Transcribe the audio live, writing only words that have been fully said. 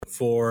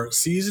for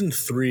season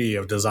 3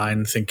 of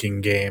Design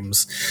Thinking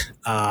Games,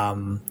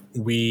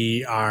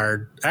 we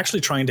are actually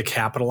trying to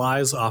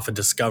capitalize off a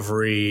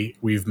discovery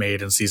we've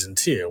made in season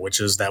 2, which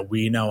is that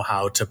we know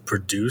how to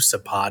produce a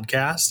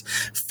podcast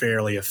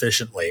fairly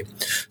efficiently.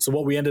 So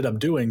what we ended up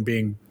doing,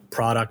 being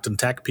product and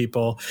tech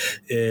people,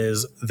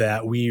 is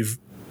that we've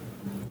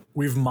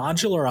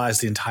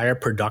modularized the entire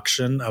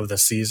production of the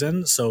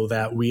season so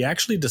that we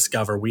actually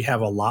discover we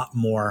have a lot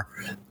more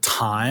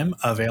time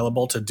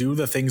available to do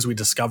the things we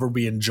discovered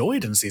we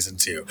enjoyed in season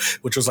 2,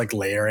 which was like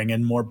layering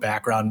in more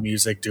background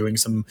music, doing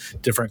some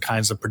different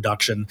kinds of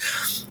production.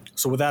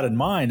 So with that in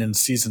mind, in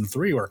season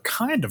 3, we're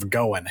kind of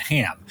going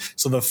ham.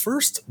 So the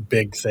first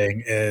big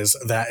thing is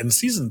that in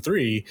season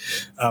 3,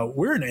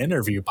 we're an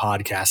interview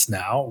podcast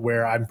now,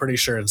 where I'm pretty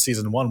sure in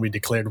season 1 we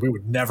declared we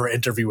would never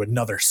interview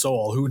another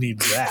soul. Who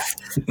needs that?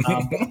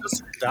 But it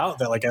just turned out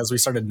that, like, as we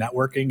started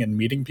networking and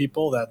meeting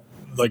people, that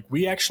like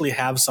we actually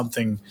have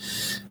something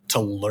to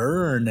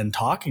learn and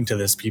talking to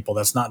this people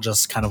that's not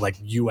just kind of like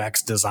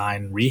UX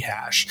design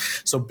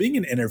rehash. So being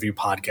an interview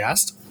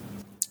podcast,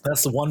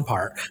 that's the one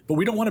part, but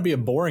we don't want to be a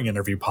boring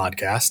interview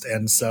podcast.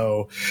 And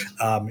so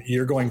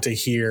you're going to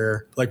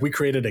hear, like, we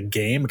created a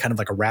game, kind of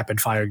like a rapid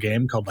fire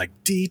game called like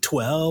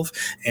D12,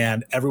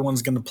 and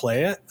everyone's going to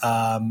play it.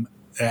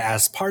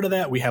 As part of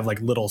that, we have like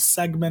little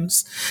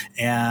segments.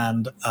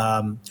 And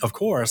of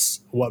course,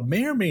 what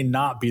may or may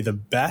not be the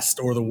best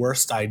or the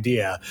worst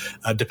idea,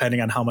 depending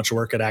on how much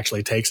work it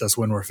actually takes us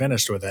when we're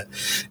finished with it,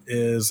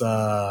 is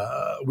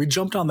we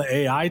jumped on the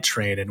AI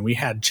train and we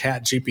had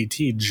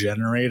ChatGPT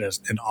generate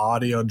an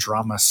audio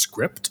drama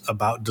script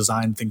about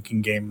Design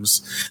Thinking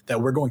Games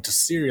that we're going to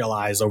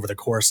serialize over the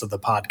course of the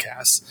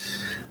podcast.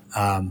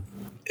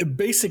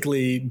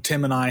 Basically,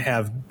 Tim and I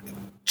have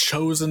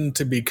chosen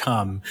to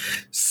become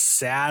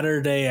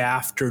Saturday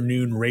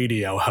afternoon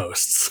radio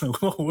hosts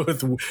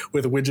with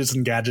widgets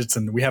and gadgets,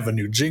 and we have a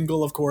new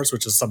jingle, of course,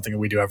 which is something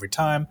we do every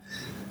time.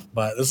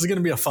 But this is going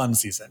to be a fun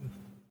season.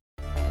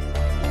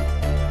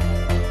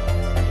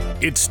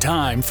 It's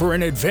time for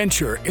an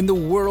adventure in the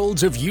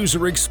worlds of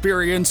user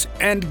experience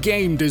and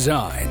game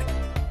design.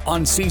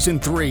 On Season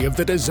 3 of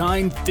the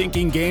Design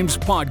Thinking Games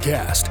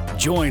podcast,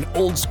 join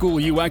old school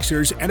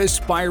UXers and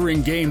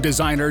aspiring game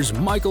designers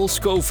Michael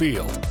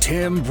Schofield,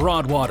 Tim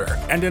Broadwater,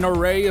 and an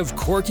array of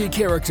quirky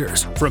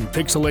characters, from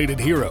pixelated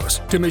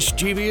heroes to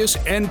mischievous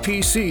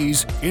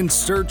NPCs, in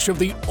search of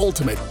the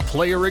ultimate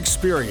player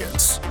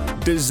experience.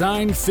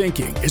 Design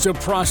thinking is a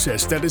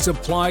process that is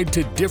applied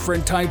to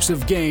different types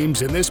of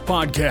games in this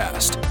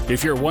podcast.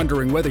 If you're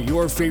wondering whether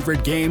your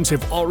favorite games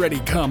have already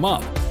come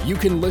up, you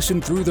can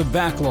listen through the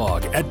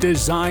backlog at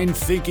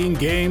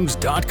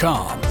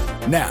designthinkinggames.com.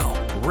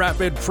 Now,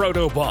 Rapid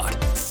Protobot,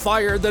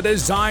 fire the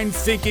design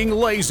thinking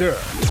laser.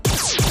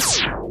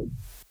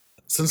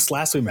 Since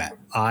last we met,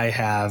 I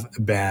have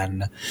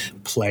been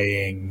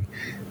playing.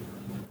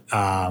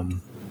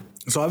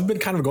 So I've been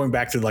kind of going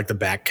back through like the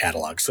back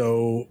catalog.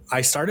 So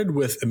I started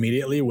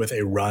immediately with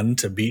a run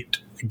to beat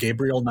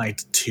Gabriel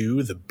Knight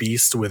 2, The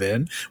Beast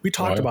Within. We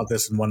talked about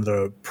this in one of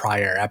the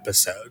prior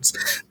episodes,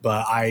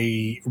 but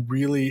I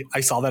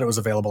saw that it was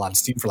available on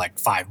Steam for like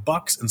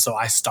 $5. And so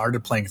I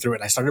started playing through it,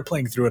 and I started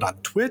playing through it on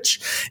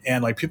Twitch,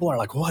 and like people are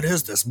like, what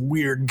is this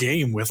weird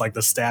game with like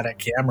the static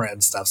camera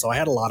and stuff? So I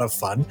had a lot of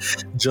fun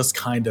just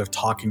kind of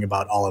talking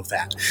about all of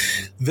that.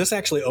 This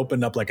actually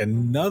opened up like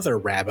another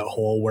rabbit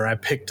hole where I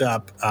picked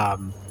up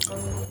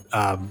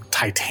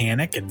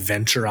Titanic: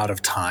 Adventure Out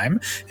of Time,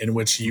 in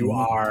which you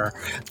are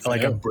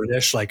like a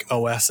British like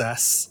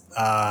OSS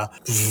I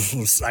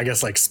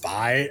guess like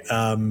spy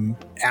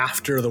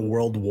after the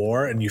World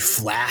War, and you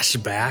flash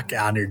back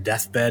on your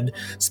deathbed,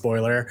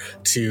 spoiler,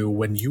 to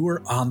when you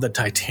were on the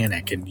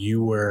Titanic and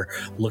you were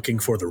looking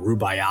for the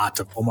Rubaiyat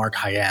of Omar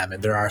Khayyam,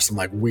 and there are some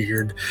like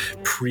weird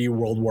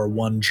pre-World War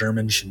I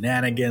German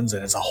shenanigans,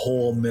 and it's a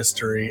whole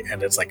mystery,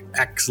 and it's like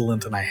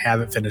excellent, and I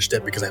haven't finished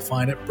it because I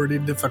find it pretty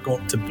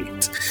difficult to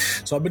beat.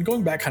 So I've been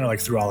going back kind of like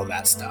through all of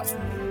that stuff.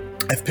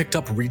 I've picked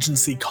up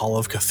Regency Call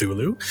of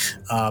Cthulhu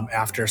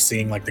after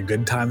seeing like the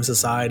Good Time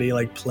Society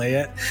like play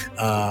it.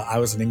 I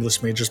was an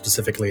English major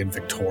specifically in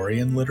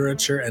Victorian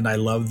literature, and I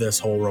love this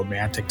whole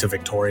Romantic to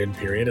Victorian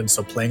period. And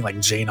so playing like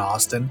Jane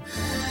Austen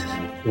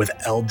with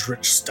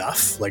eldritch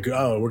stuff, like,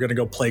 oh, we're gonna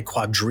go play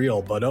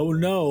quadrille, but oh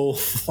no,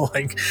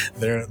 like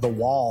the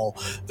wall,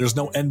 there's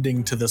no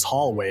ending to this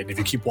hallway, and if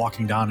you keep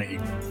walking down it,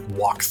 you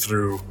walk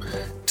through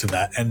to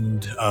the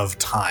end of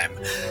time.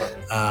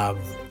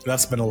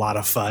 That's been a lot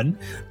of fun,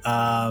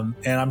 and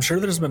I'm sure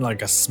there's been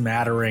like a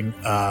smattering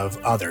of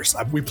others.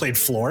 We played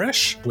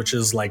Flourish, which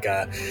is like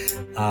a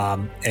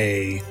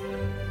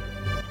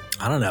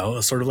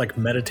sort of like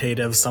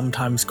meditative,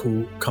 sometimes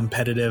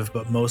competitive,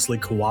 but mostly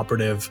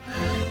cooperative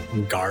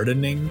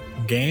gardening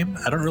game.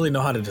 I don't really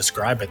know how to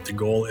describe it. The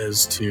goal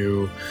is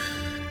to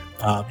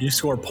you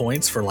score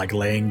points for like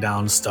laying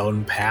down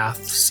stone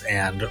paths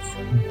and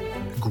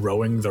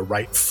growing the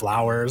right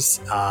flowers,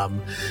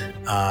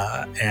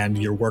 and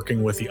you're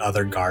working with the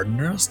other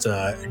gardeners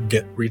to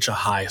reach a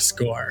high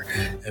score.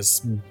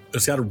 It's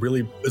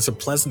it's a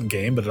pleasant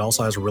game, but it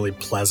also has a really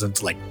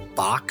pleasant like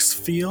box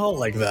feel.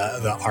 Like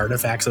the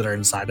artifacts that are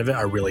inside of it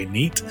are really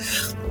neat,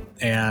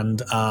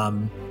 and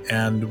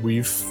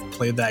we've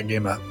played that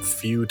game a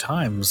few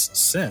times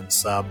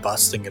since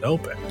busting it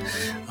open,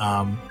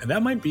 and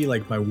that might be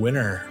like my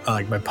winner,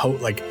 like my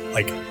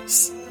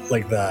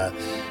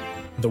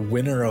the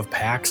winner of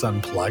PAX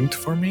Unplugged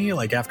for me,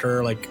 like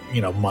after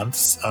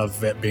months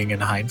of it being in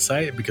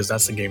hindsight, because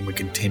that's the game we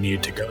continue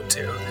to go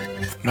to.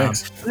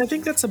 Nice. And I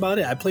think that's about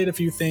it. I played a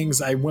few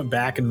things. I went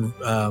back and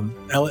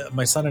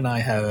my son and I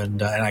have,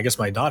 and I guess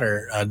my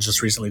daughter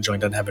just recently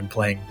joined and have been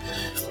playing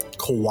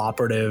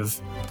cooperative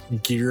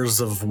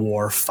Gears of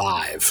War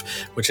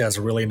 5, which has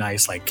a really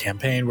nice like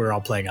campaign. We're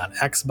all playing on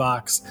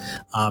Xbox,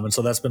 and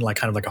so that's been like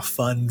kind of like a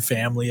fun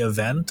family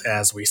event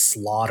as we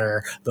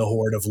slaughter the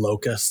horde of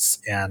locusts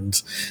and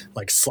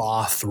like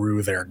saw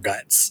through their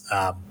guts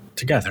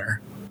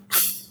together.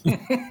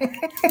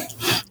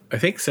 I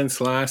think since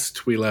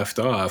last we left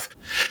off,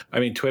 I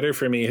mean, Twitter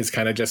for me has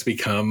kind of just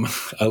become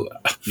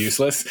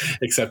useless,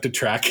 except to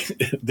track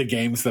the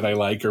games that I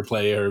like or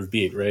play or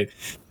beat, right?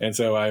 And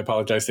so I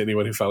apologize to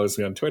anyone who follows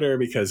me on Twitter,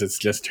 because it's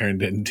just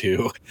turned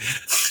into,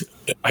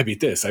 I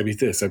beat this, I beat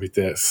this, I beat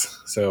this.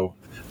 So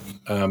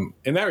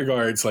in that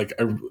regards, like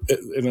in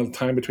the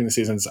time between the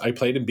seasons, I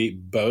played and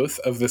beat both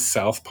of the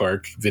South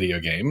Park video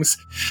games,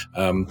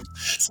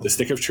 The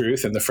Stick of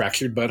Truth and The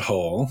Fractured But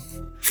Whole.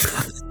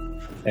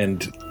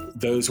 And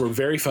those were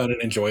very fun and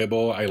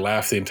enjoyable. I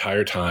laughed the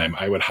entire time.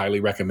 I would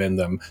highly recommend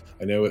them.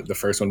 I know the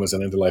first one was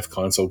an end-of-life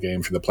console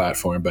game for the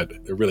platform, but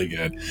they're really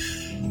good.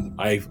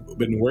 I've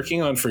been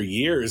working on for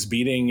years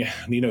beating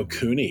Ni no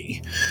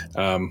Kuni,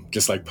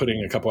 just like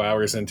putting a couple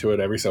hours into it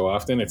every so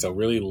often. It's a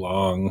really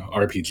long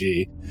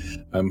RPG,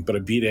 but I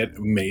beat it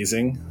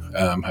amazing.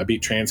 I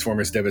beat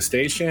Transformers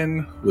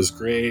Devastation, was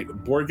great.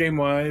 Board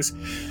game-wise,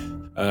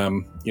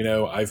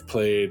 I've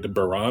played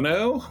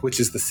Burano, which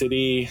is the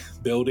city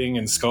building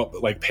and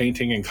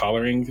painting and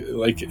coloring,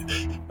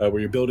 where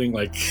you're building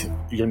like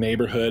your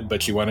neighborhood,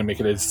 but you want to make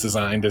it as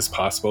designed as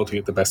possible to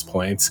get the best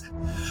points.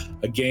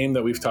 A game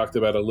that we've talked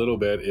about a little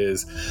bit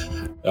is,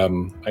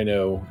 I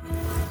know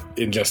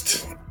in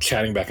just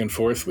chatting back and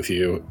forth with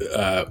you,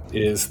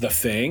 is The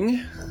Thing,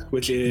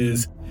 which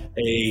is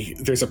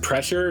there's a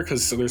pressure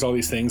because there's all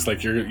these things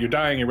like you're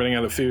dying, you're running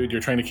out of food, you're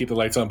trying to keep the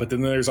lights on, but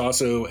then there's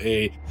also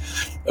a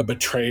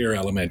betrayer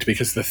element,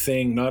 because the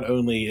thing not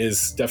only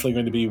is definitely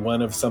going to be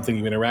one of something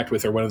you interact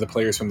with or one of the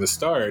players from the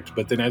start,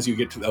 but then as you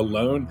get to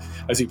alone,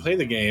 as you play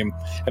the game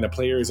and a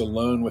player is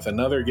alone with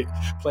another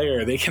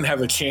player, they can have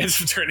a chance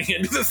of turning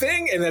into the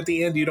thing, and at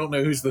the end you don't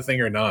know who's the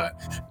thing or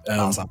not.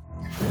 Awesome.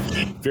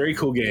 Very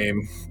cool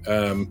game.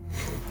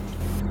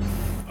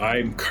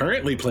 I'm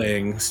currently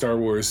playing Star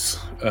Wars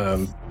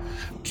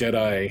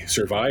Jedi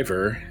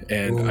Survivor,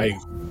 and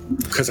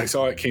because I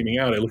saw it coming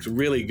out, it looked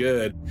really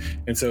good,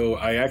 and so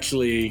I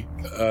actually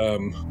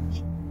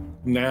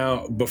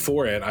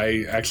before it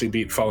I actually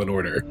beat Fallen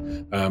Order,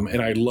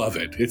 and I love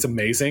it. It's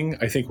amazing.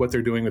 I think what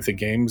they're doing with the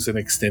games and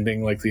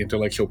extending like the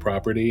intellectual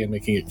property and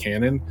making it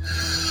canon,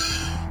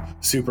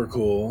 super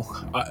cool.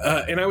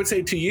 And I would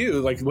say to you,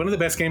 like one of the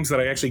best games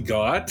that I actually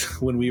got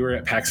when we were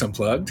at PAX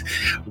Unplugged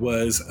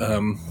was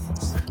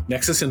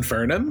Nexus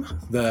Infernum,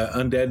 the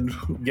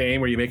undead game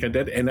where you make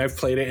undead, and I've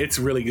played it. It's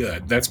really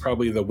good. That's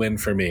probably the win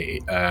for me.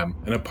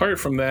 And apart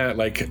from that,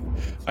 like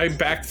I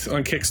backed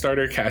on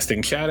Kickstarter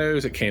Casting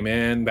Shadows. It came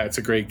in. That's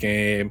a great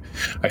game.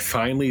 I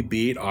finally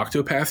beat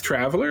Octopath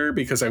Traveler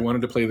because I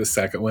wanted to play the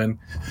second one.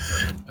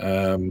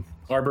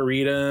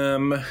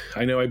 Arboretum.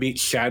 I know I beat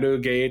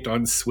Shadowgate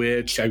on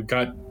Switch. I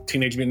got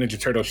Teenage Mutant Ninja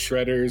Turtles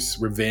Shredder's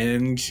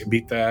Revenge.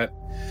 Beat that.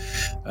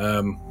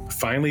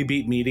 Finally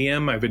beat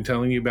Medium. I've been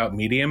telling you about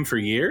Medium for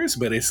years,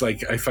 but it's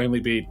like I finally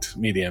beat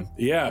Medium.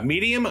 Yeah,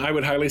 Medium I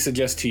would highly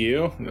suggest to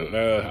you.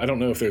 I don't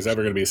know if there's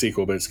ever going to be a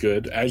sequel, but it's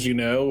good. As you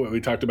know, we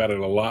talked about it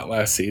a lot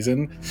last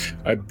season.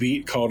 I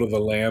beat Call of the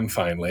Lamb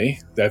finally.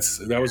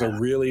 That was a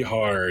really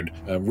hard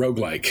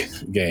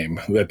roguelike game.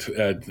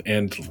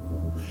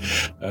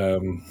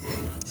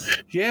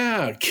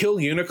 Kill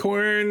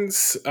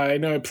Unicorns. I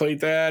know I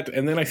played that.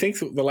 And then I think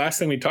the last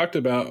thing we talked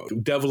about,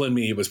 Devil in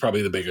Me, was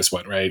probably the biggest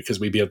one, right? Because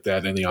we beat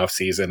that in the off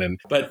season.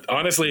 But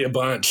honestly, a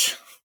bunch.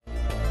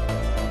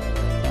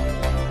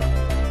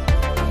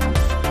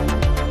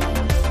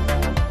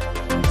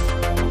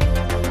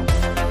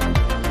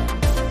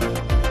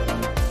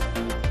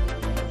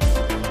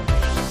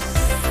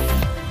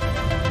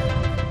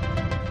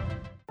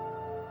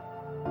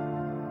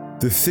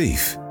 The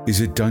Thief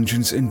is a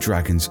Dungeons &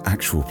 Dragons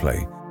actual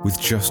play with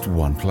just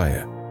one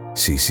player,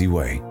 Cece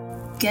Way.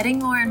 Getting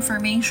more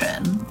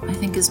information, I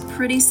think, is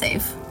pretty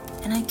safe.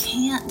 And I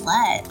can't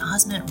let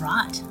Osmond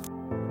rot.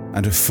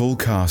 And a full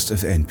cast of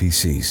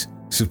NPCs,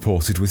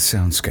 supported with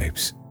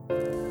soundscapes.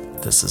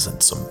 This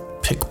isn't some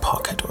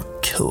pickpocket or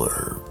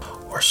killer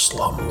or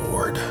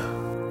slumlord.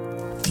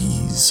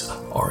 These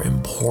are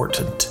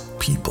important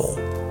people.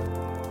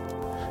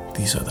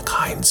 These are the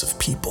kinds of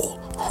people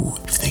who,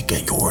 if they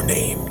get your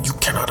name, you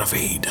cannot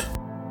evade.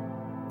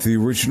 The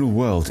original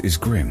world is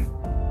grim,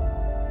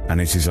 and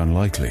it is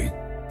unlikely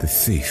the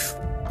thief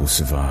will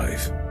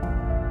survive.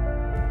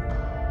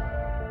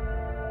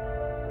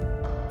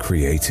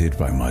 Created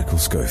by Michael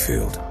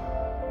Schofield.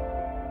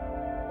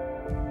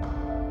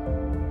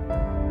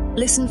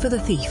 Listen for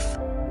The Thief,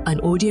 an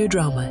audio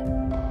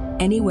drama,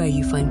 anywhere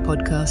you find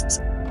podcasts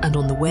and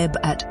on the web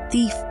at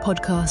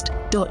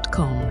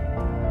thiefpodcast.com.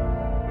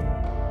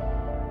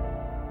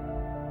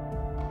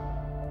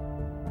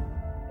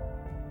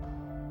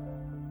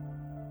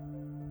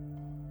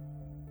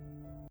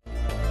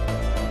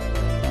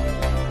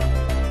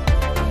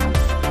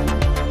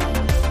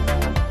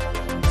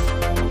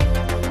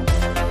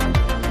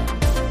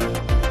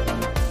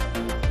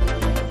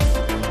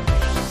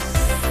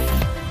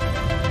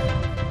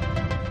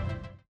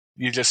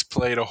 You just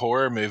played a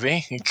horror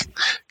movie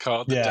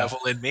called The Devil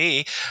in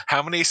Me.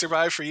 How many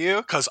survived for you?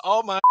 Because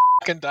all my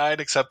died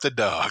except the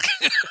dog.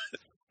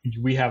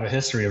 We have a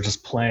history of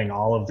just playing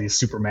all of these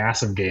super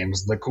massive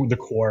games, the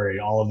Quarry,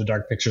 all of the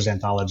Dark Pictures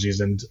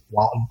anthologies, and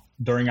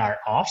during our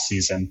off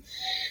season,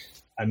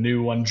 a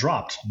new one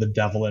dropped, The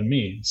Devil in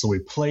Me. So we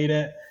played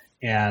it,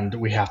 and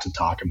we have to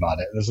talk about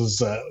it. This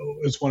is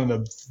it's one of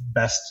the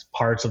best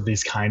parts of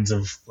these kinds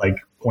of like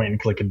point and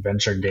click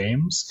adventure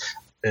games.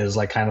 Is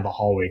like kind of the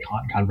hallway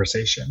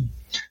conversation.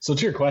 So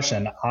to your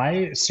question,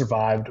 I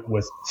survived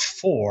with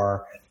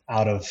 4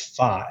 out of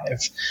 5,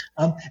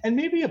 and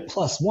maybe a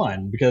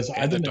 +1 because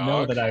I didn't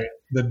know that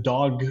the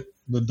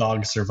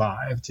dog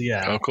survived.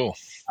 Yeah. Oh, cool.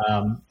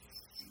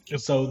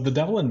 So The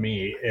Devil in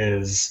Me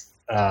is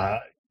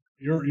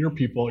you're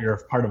people. You're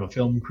part of a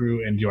film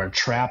crew, and you are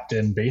trapped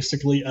in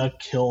basically a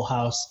kill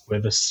house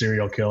with a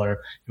serial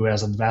killer who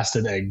has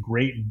invested a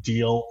great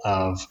deal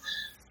of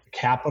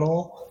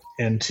capital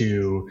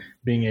into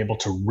being able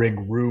to rig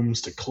rooms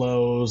to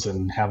close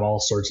and have all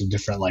sorts of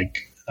different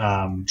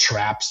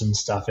traps and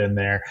stuff in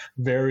there.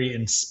 Very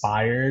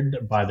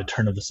inspired by the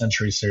turn of the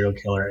century serial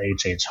killer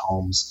H.H.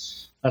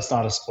 Holmes. That's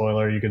not a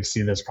spoiler. You can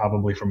see this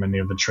probably from any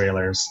of the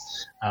trailers.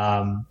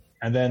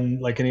 And then,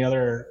 like any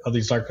other of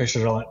these Dark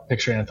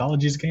Picture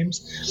Anthologies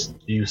games,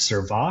 you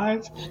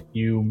survive,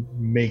 you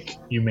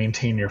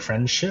maintain your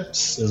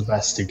friendships as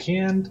best you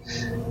can.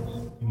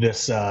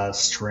 This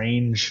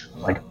strange,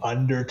 like,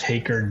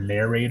 Undertaker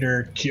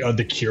narrator,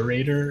 the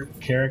curator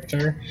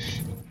character,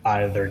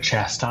 either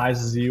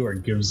chastises you or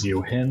gives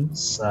you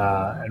hints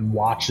and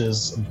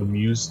watches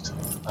bemused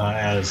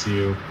as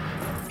you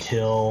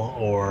kill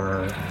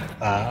or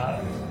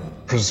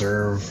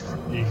preserve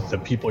the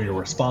people you're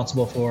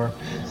responsible for.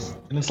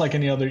 And it's like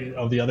any other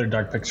of the other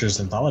Dark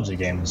Pictures anthology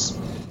games,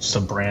 just a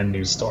brand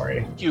new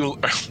story. You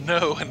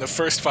know, in the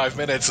first 5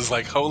 minutes is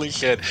like, holy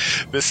shit,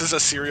 this is a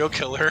serial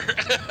killer.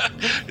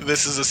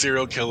 This is a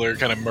serial killer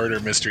kind of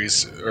murder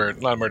mysteries, or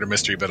not a murder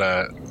mystery, but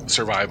a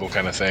survival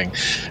kind of thing.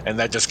 And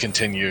that just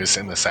continues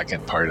in the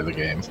second part of the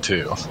game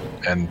too.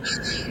 And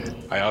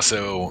I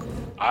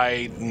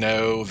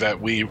know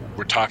that we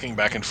were talking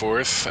back and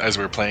forth as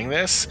we were playing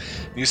this.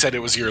 You said it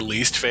was your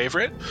least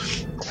favorite.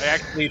 I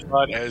actually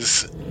thought,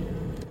 as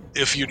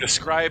if you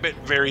describe it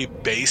very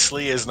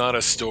basely as not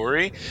a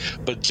story,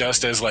 but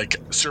just as like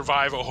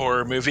survive a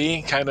horror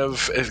movie kind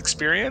of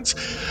experience,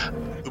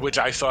 which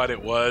I thought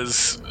it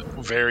was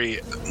very,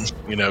 it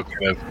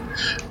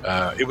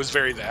was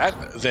very that,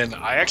 then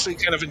I actually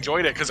kind of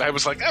enjoyed it because I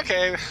was like,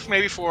 okay,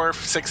 maybe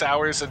 4-6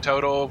 hours in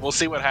total. We'll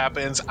see what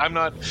happens. I'm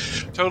not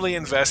totally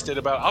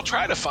invested I'll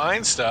try to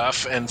find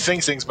stuff and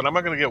things, but I'm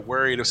not going to get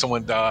worried if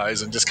someone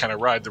dies and just kind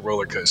of ride the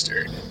roller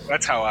coaster.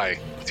 That's how I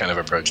kind of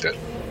approached it.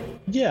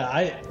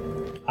 Yeah,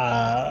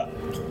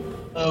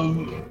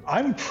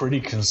 I'm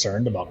pretty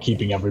concerned about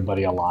keeping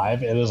everybody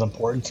alive. It is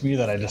important to me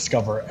that I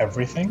discover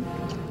everything,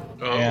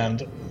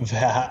 and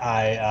that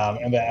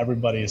and that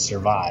everybody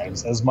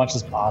survives as much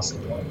as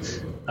possible.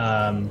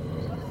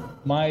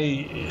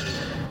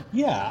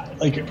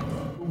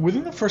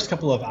 Within the first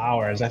couple of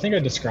hours, I think I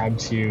described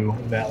to you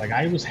that like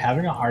I was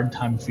having a hard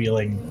time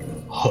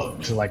feeling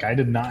hooked. Like I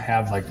did not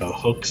have like the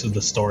hooks of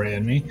the story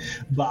in me,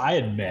 but I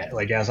admit,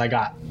 like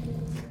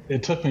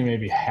it took me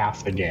maybe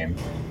half the game,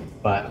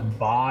 but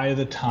by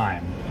the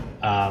time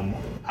all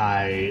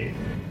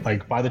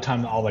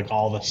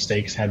the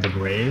stakes had been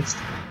raised,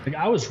 like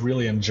I was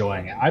really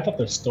enjoying it. I thought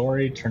the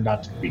story turned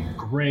out to be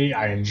great.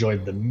 I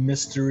enjoyed the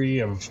mystery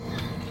of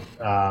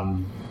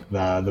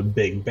the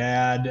big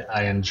bad.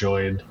 I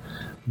enjoyed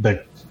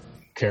the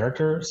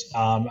characters.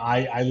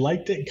 I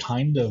liked it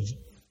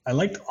I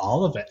liked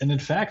all of it. And in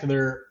fact,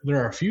 there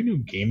are a few new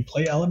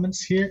gameplay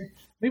elements here.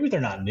 Maybe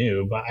they're not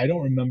new, but I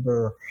don't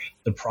remember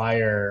the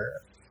prior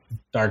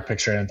Dark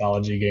Picture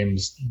anthology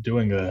games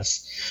doing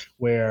this,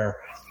 where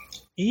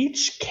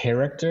each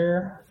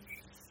character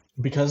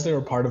because they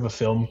were part of a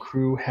film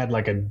crew, had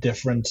like a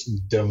different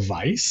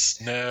device.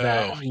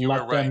 No, you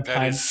were right.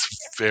 That is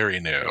very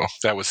new.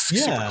 That was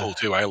super cool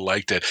too. I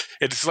liked it.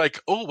 It's like,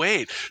 oh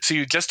wait, so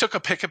you just took a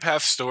pick a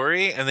path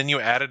story and then you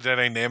added the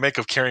dynamic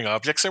of carrying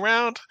objects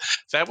around?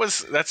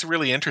 That's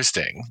really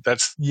interesting. And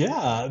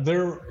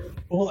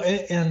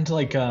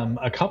like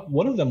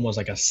one of them was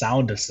like a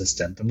sound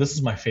assistant, and this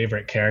is my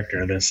favorite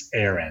character, this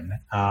Erin.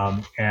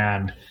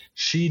 And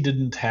she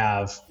didn't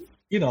have,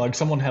 like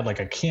someone had like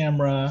a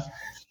camera.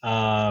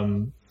 I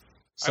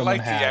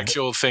like the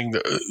actual thing.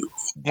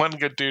 One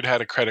good dude had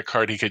a credit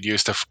card he could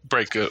use to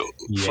flip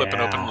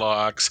and open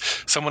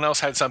locks. Someone else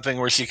had something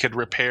where she could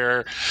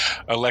repair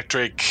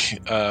electric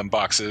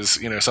boxes,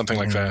 something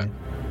like that.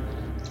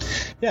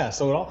 Yeah,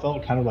 so it all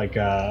felt kind of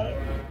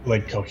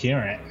like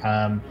coherent,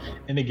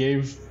 and it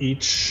gave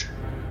each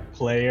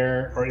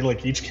player or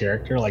like each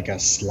character like a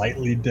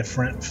slightly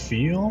different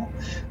feel.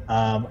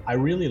 I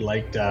really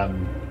liked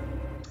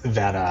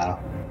that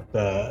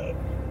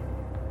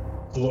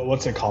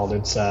what's it called?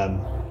 It's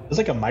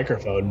like a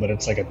microphone, but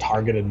it's like a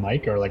targeted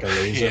mic or like a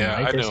laser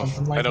mic or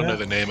something like that. I don't know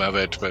the name of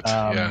it, but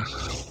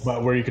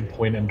But where you could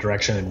point in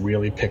direction and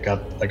really pick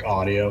up like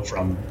audio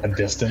from a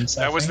distance.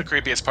 That was the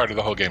creepiest part of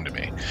the whole game to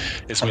me,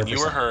 is when 100%. You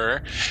were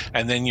her,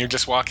 and then you're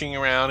just walking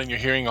around and you're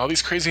hearing all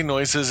these crazy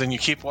noises, and you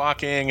keep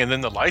walking, and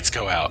then the lights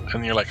go out,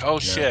 and you're like, oh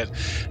shit,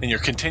 and you're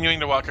continuing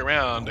to walk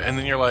around, and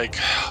then you're like,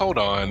 hold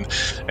on,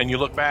 and you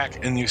look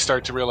back and you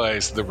start to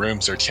realize the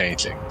rooms are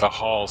changing, the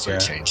halls are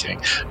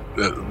changing.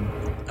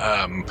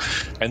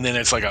 And then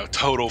it's like a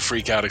total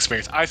freak out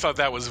experience. I thought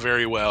that was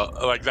very well,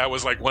 like that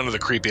was like one of the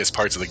creepiest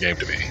parts of the game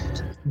to me.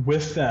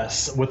 With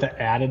the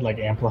added like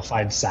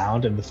amplified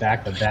sound and the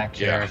fact that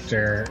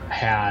character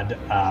had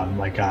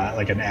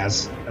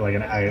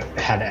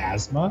had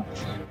asthma,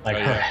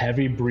 her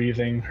heavy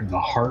breathing, the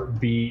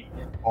heartbeat,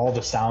 all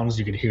the sounds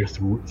you could hear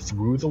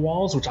through the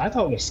walls, which I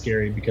thought was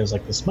scary because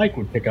like this mic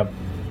would pick up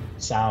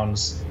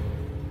sounds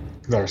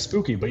that are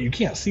spooky, but you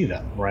can't see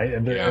them, right?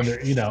 And they're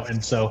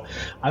and so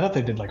I thought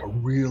they did like a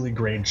really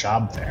great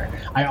job there.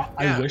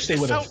 I wish they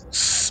would have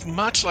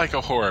much like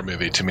a horror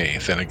movie to me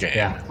than a game.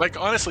 Yeah. Like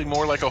honestly,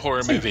 more like a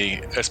horror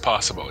movie as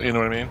possible. You know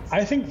what I mean?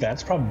 I think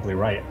that's probably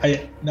right.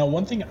 Now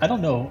one thing I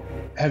don't know,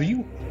 have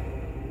you?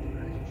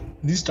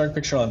 These dark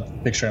picture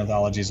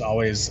anthologies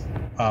always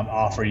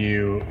offer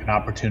you an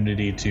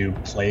opportunity to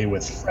play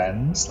with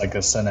friends, like a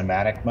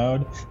cinematic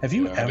mode. Have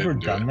you ever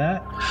done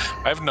that?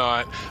 I've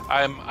not.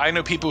 I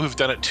know people who've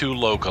done it too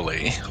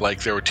locally.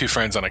 Like there were two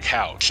friends on a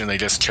couch, and they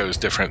just chose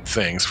different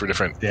things for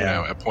different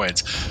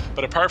points.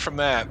 But apart from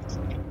that,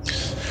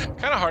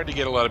 kind of hard to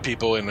get a lot of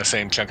people in the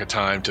same chunk of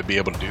time to be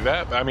able to do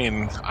that. I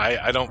mean,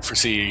 I don't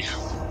foresee.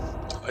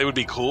 It would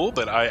be cool,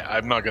 but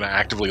I'm not going to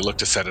actively look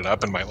to set it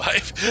up in my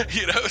life,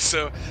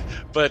 So,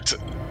 but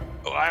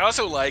I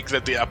also like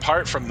that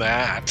apart from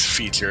that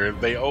feature,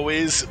 they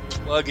always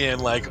plug in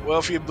like, well,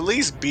 if you at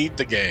least beat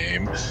the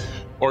game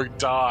or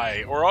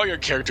die, or all your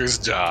characters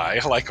die,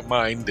 like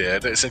mine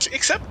did, essentially,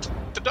 except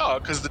the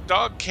dog, because the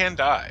dog can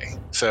die.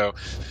 So,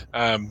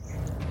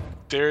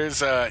 there's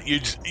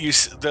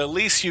the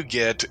least you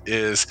get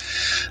is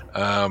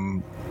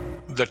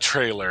the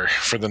trailer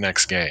for the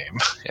next game,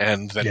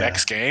 and the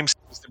next game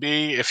seems to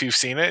be, if you've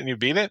seen it and you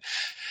beat it,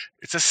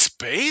 it's a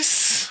space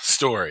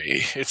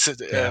story. It's like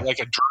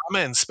a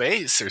drama in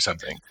space or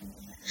something.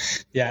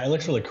 Yeah, it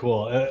looks really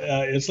cool.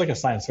 It's like a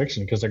science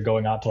fiction because they're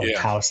going out to like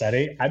Tau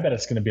Ceti. I bet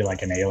it's going to be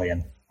like an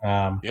Alien.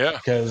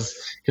 Because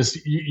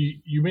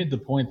you made the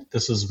point that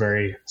this is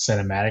very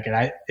cinematic,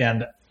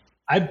 and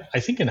I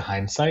think in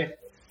hindsight,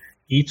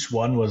 each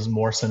one was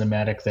more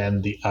cinematic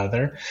than the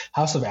other.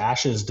 House of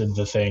Ashes did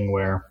the thing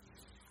where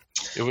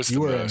you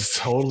were in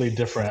totally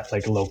different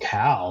like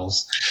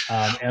locales,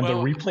 and the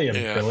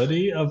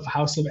replayability of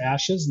House of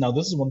Ashes. Now,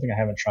 this is one thing I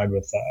haven't tried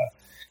with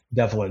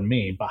Devil in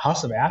Me, but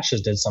House of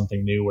Ashes did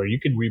something new where you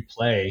could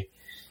replay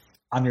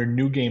on your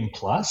New Game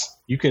Plus.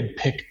 You could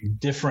pick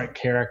different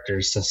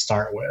characters to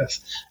start with.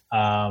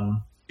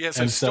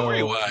 So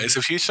story-wise,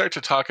 if you start to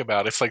talk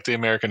about, it's like the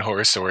American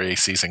Horror Story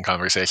season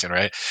conversation,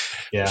 right?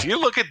 Yeah. If you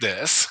look at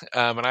this,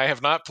 and I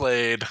have not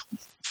played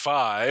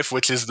 5,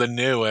 which is the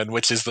new one,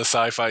 which is the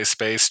sci-fi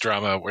space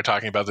drama we're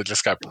talking about that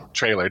just got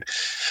trailered.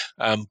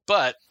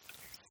 But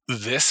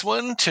this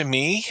one, to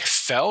me,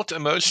 felt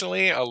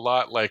emotionally a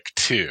lot like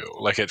 2.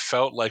 Like it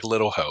felt like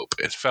Little Hope.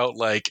 It felt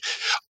like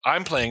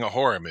I'm playing a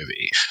horror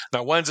movie.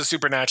 Now, one's a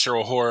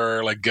supernatural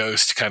horror, like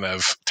ghost kind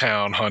of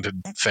town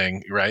haunted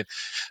thing, right?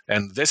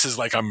 And this is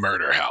like a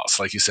murder house,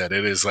 like you said.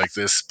 It is like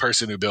this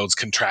person who builds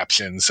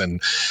contraptions,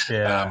 and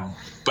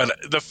but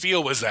the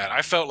feel was that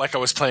I felt like I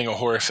was playing a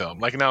horror film.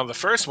 Like now, the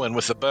first one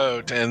with the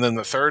boat, and then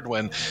the third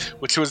one,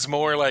 which was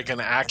more like an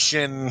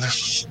action.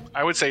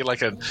 I would say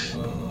like a.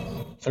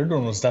 Third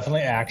one was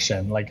definitely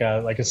action, like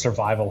a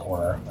survival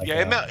horror.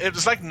 It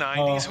was like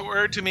 90s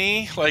horror to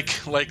me. Like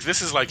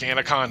this is like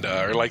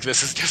Anaconda, or like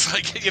this is just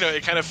like,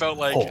 it kind of felt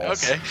like,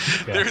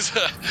 there's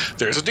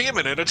a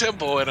demon in a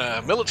temple and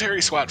a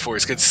military SWAT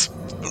force gets,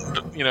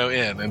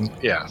 in, and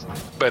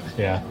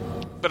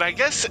but I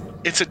guess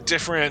it's a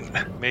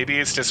different. Maybe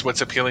it's just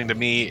what's appealing to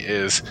me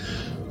is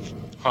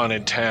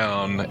Haunted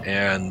Town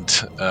and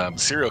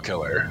Serial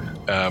Killer,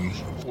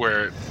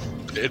 where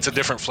it's a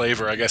different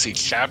flavor, I guess,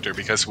 each chapter,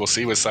 because we'll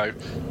see with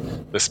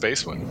the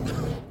space one.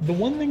 The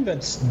one thing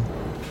that's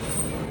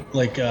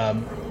like,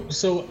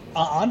 so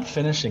on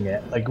finishing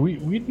it, like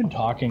we'd been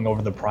talking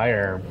over the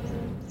prior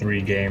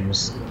 3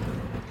 games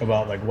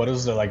about like what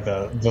is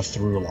the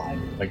through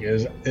line, like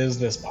is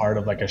this part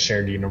of like a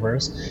shared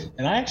universe?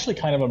 And I actually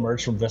kind of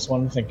emerged from this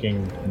one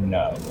thinking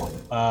no.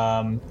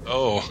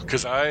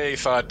 Because I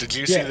thought, did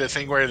you see the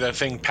thing where the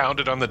thing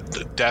pounded on the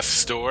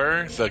death's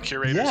door, the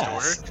curator's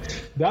door?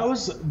 That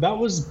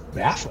was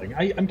baffling.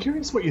 I'm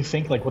curious what you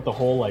think, like what the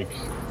whole like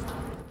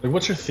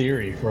what's your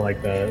theory for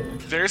like the...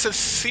 There's a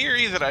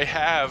theory that I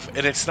have,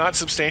 and it's not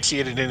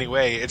substantiated in any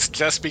way. It's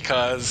just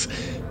because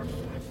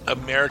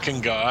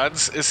American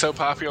Gods is so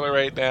popular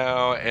right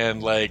now,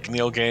 and like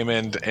Neil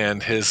Gaiman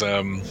and his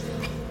The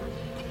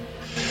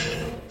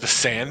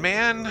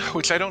Sandman,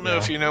 which I don't know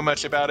if you know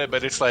much about it,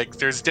 but it's like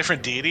there's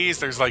different deities.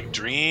 There's like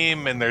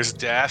dream, and there's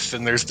death,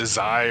 and there's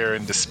desire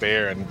and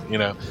despair, and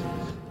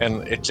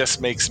and it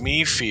just makes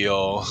me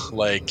feel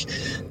like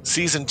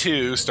season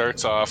 2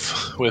 starts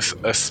off with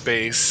a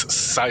space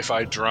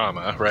sci-fi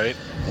drama, right?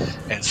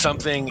 And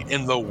something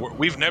in the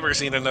we've never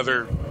seen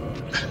another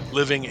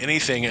living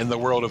anything in the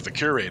world of the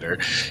curator,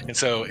 and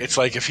so it's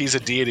like if he's a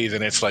deity,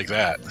 then it's like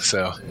that.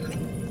 So,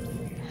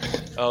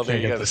 there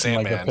you go, the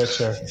Sandman. Like the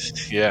picture.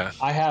 Yeah,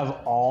 I have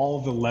all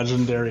the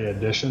legendary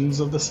editions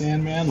of the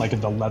Sandman, like in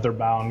the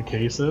leather-bound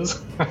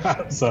cases.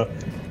 So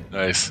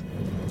nice.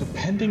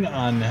 Depending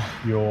on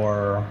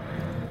your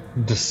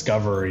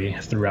discovery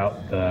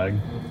throughout the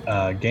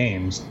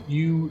games,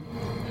 you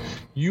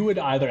would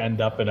either end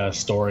up in a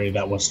story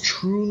that was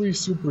truly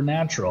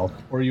supernatural,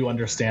 or you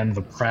understand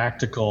the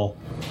practical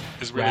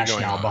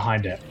rationale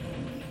behind it.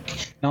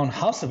 Now, in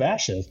House of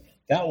Ashes,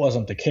 that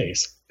wasn't the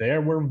case.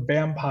 There were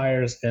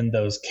vampires in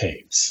those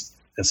caves.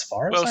 As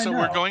far as I know.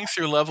 We're going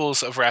through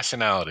levels of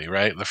rationality,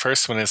 right? The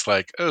first one is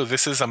like, oh,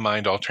 this is a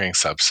mind-altering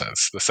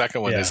substance. The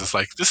second one is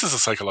like, this is a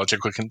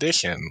psychological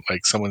condition,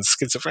 like someone's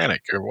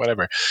schizophrenic or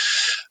whatever.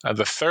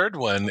 The third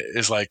one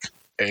is like,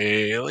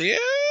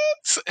 aliens?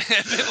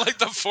 And then like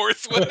the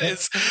fourth one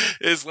is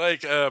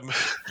like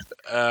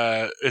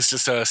it's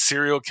just a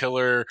serial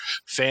killer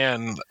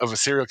fan of a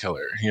serial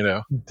killer, he's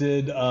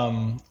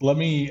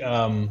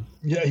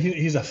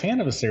a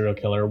fan of a serial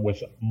killer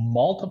with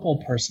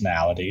multiple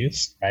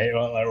personalities, right?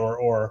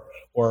 Or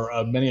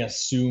many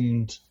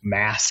assumed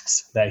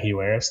masks that he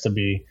wears, to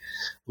be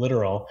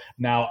literal.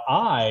 Now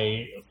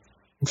I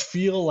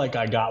feel like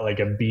I got like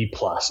a B+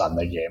 on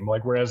the game,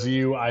 like whereas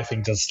you, I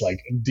think just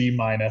like D-.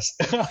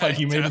 Like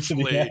you made it to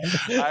the end.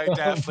 I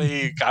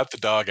definitely got the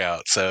dog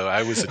out, so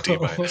I was a D-.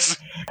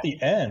 At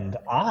the end,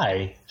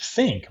 I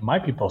think my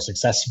people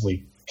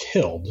successfully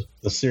killed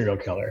the serial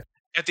killer.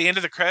 At the end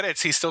of the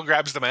credits, he still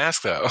grabs the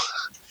mask, though.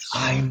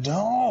 I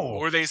know.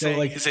 Or they say,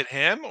 is it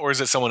him or is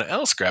it someone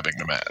else grabbing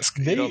the mask?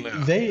 They don't know.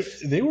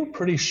 They were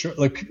pretty sure.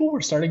 Like people were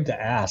starting to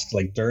ask,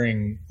 like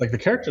during, like the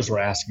characters were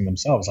asking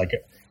themselves, like,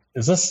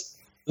 is this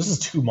is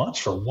too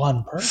much for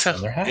one person?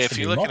 There has to be if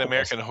you look at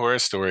American Horror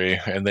Story,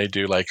 and they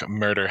do like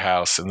Murder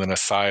House, and then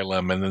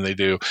Asylum, and then they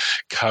do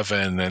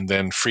Coven, and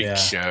then Freak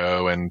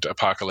Show, and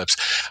Apocalypse.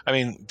 I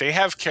mean, they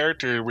have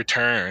character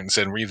returns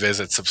and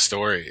revisits of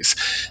stories.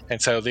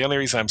 And so the only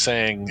reason I'm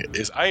saying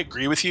is I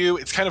agree with you.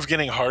 It's kind of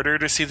getting harder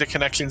to see the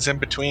connections in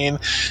between.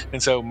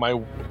 And so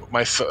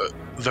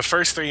the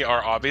first 3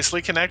 are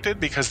obviously connected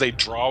because they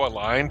draw a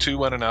line to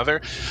one another.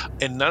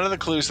 And none of the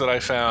clues that I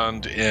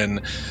found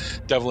in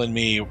Devil in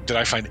Me did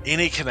I find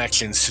any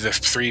connections to the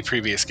 3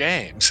 previous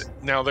games.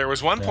 Now, there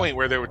was one point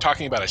where they were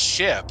talking about a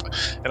ship,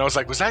 and I was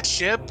like, was that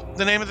ship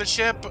the name of the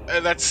ship?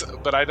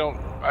 But I don't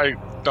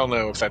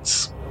know if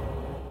that's,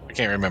 I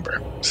can't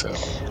remember. So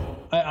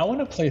I want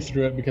to play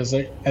through it because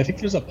I think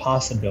there's a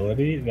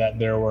possibility that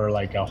there were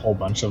like a whole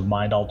bunch of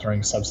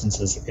mind-altering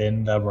substances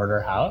in the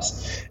murder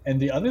house. And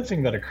the other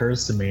thing that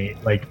occurs to me,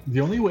 like the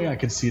only way I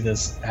could see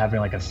this having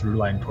like a through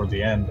line toward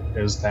the end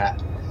is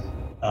that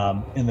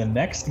in the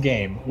next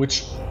game,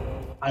 which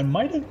I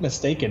might have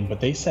mistaken, but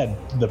they said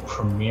the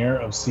premiere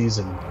of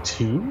season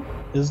 2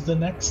 is the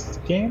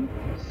next game.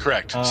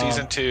 Correct.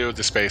 Season 2,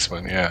 the space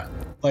one. Yeah.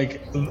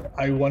 Like,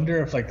 I wonder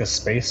if like the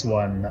space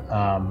one,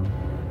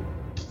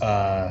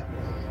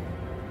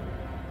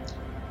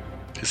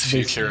 is the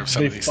future of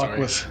some of these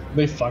stories.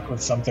 They fuck with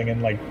something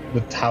in like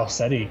the Tau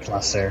Ceti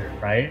cluster,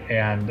 right?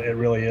 And it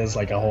really is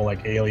like a whole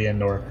like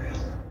alien or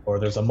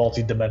there's a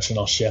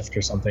multi-dimensional shift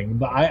or something.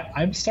 But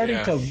I'm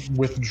starting to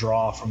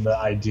withdraw from the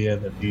idea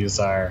that these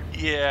are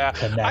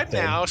connected. I'm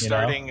now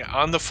starting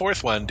on the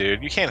 4th one,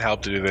 dude. You can't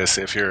help to do this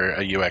if you're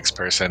a UX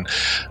person,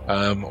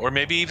 or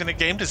maybe even a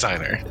game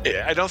designer.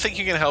 I don't think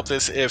you can help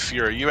this if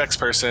you're a UX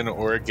person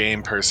or a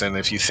game person,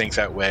 if you think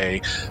that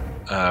way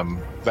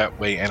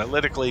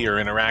analytically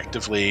or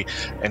interactively.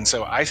 And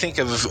so I think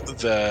of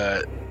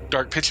the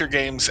Dark Picture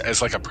Games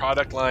as like a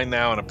product line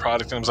now and a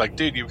product. And I was like,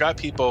 dude, you've got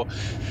people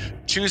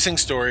choosing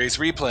stories,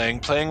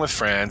 replaying, playing with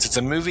friends. It's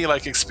a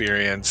movie-like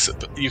experience.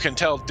 You can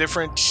tell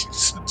different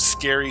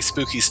scary,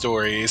 spooky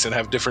stories and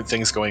have different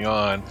things going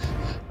on.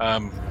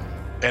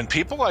 And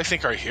people, I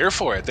think, are here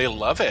for it. They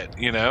love it,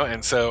 you know?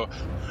 And so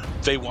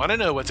they want to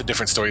know what the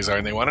different stories are,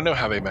 and they want to know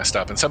how they messed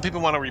up. And some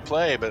people want to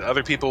replay, but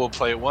other people will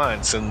play it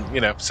once. And, you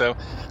know, so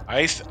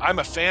I'm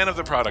a fan of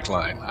the product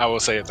line. I will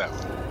say it that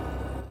way.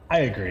 I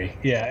agree.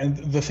 Yeah, and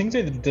the things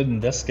they did in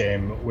this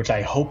game, which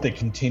I hope they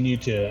continue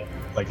to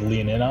like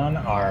lean in on,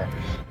 are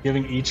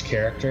giving each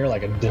character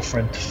like a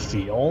different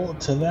feel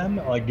to them,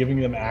 like giving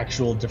them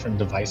actual different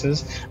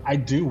devices. I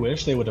do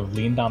wish they would have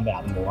leaned on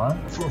that more.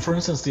 For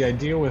instance, the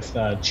idea with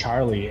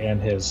Charlie and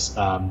his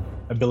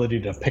ability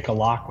to pick a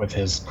lock with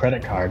his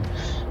credit card.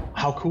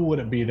 How cool would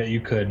it be that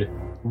you could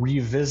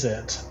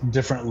revisit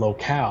different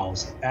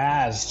locales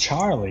as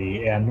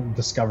Charlie and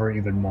discover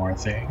even more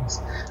things?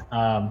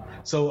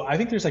 So I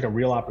think there's like a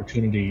real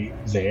opportunity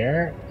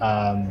there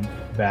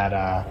that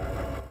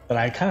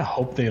I kind of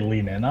hope they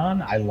lean in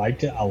on. I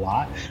liked it a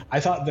lot. I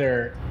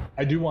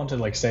do want to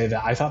like say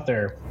that I thought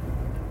their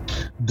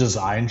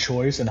design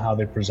choice and how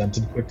they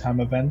presented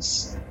QuickTime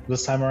events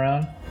this time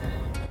around,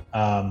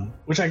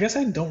 which I guess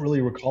I don't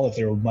really recall if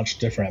they were much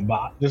different,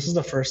 but this is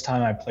the first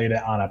time I played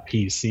it on a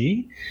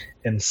PC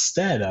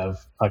instead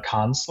of a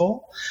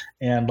console.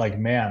 And like,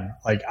 man,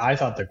 like I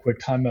thought the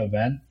QuickTime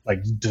event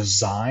like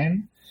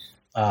design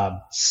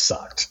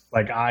sucked.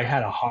 Like I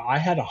had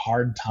a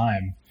hard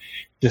time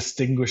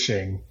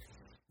distinguishing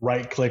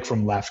right click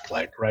from left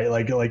click, right?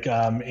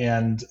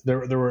 And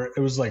it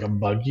was like a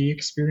buggy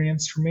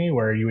experience for me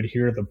where you would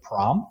hear the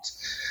prompt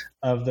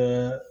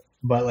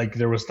but like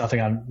there was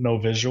no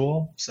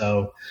visual.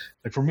 So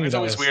like for me, it's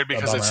always weird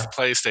because it's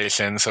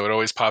PlayStation, so it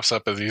always pops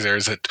up as these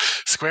areas at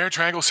square,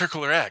 triangle,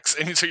 circle, or X,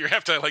 and so you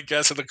have to like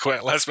guess at the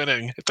last minute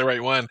and hit the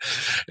right one.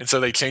 And so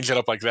they change it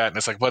up like that, and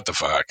it's like, what the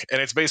fuck?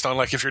 And it's based on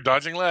like if you're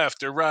dodging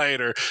left or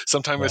right, or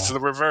sometimes it's the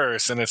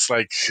reverse, and it's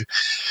like,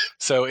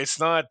 so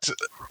it's not.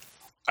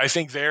 I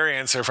think their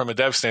answer from a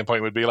dev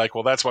standpoint would be like,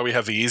 well, that's why we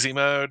have the easy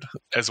mode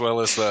as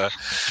well as the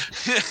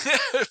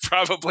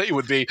probably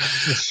would be,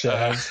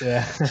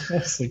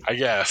 I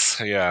guess.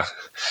 Yeah.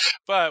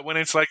 But when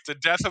it's like the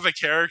death of a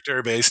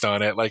character based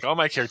on it, like all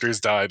my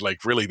characters died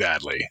like really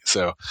badly.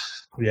 So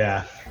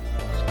yeah.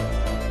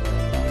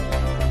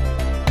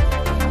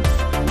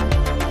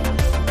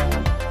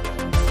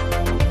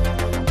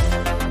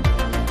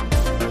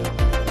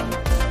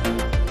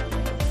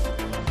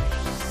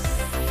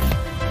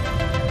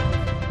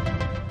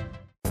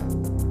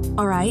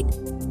 All right,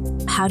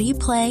 how do you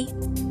play?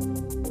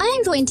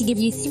 I'm going to give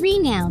you 3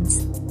 nouns,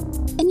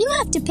 and you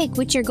have to pick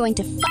which you're going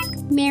to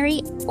fuck,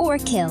 marry, or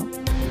kill.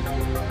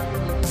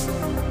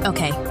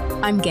 Okay,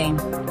 I'm game.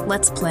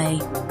 Let's play.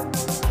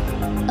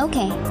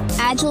 Okay,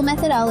 agile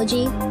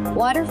methodology,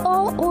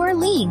 waterfall, or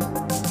lean?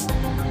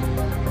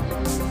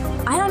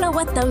 I don't know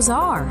what those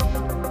are.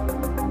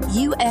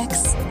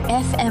 UX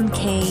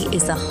FMK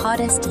is the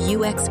hottest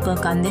UX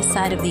book on this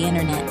side of the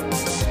internet.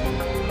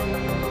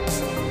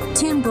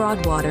 Tim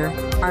Broadwater,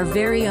 our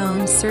very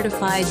own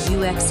certified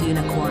UX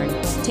unicorn,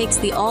 takes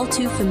the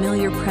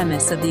all-too-familiar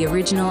premise of the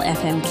original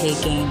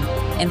FMK game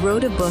and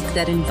wrote a book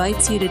that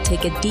invites you to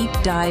take a deep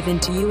dive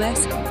into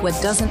UX, what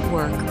doesn't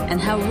work, and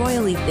how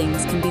royally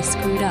things can be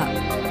screwed up.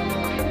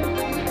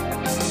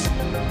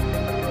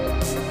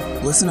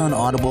 Listen on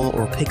Audible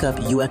or pick up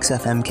UX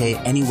FMK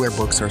anywhere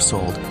books are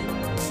sold,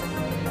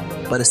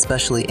 but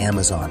especially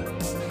Amazon.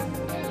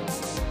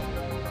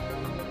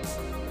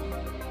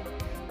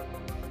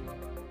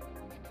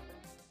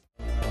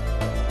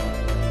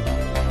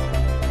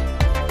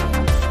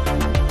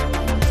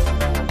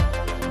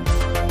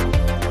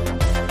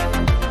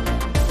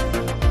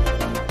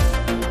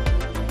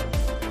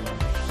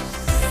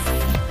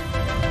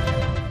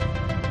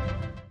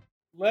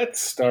 Let's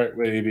start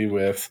maybe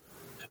with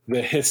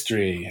the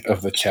history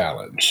of the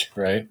challenge,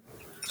 right?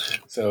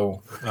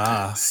 So,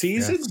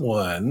 season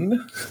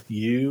 1,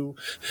 you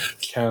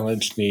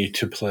challenged me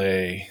to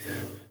play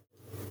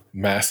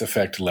Mass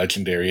Effect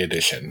Legendary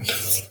Edition.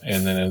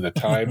 And then in the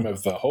time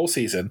of the whole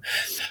season,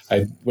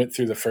 I went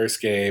through the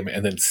first game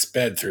and then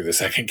sped through the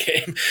second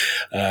game.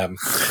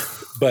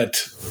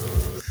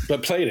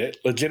 But played it,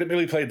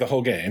 legitimately played the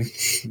whole game,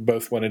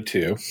 both 1 and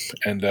 2.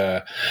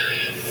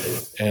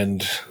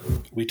 And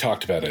we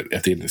talked about it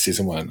at the end of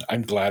season 1.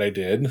 I'm glad I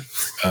did.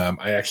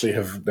 I actually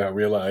have now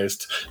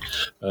realized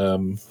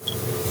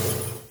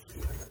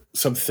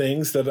some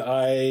things that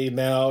I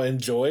now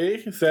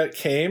enjoy that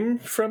came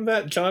from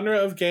that genre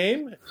of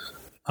game.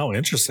 Oh,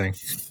 interesting.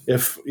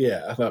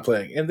 I'm not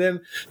playing. And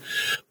then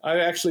I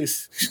actually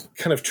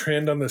kind of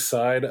trend on the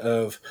side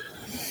of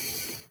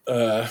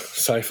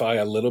sci-fi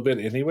a little bit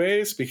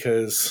anyways,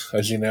 because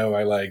as you know,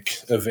 I like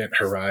Event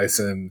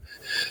Horizon.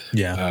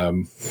 Yeah.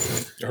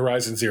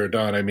 Horizon Zero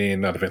Dawn, I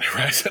mean, not Event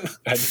Horizon.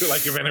 I do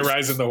like Event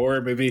Horizon, the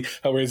horror movie,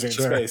 Hellraiser in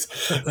Space.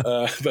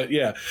 But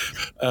yeah.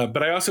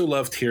 But I also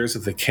love Tears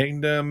of the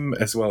Kingdom,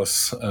 as well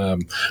as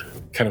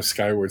kind of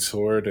Skyward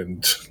Sword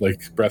and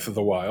like Breath of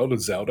the Wild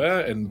and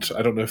Zelda. And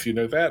I don't know if you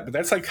know that, but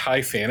that's like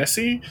high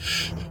fantasy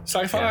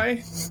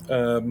sci-fi.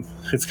 Yeah.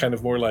 It's kind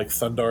of more like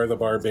Thundar the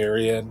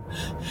Barbarian,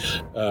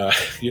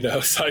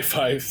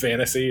 sci-fi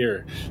fantasy,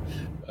 or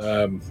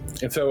and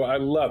so I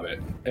love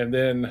it. And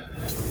then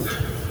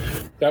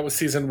that was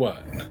season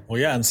 1. Well,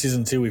 yeah, in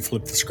season 2 we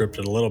flipped the script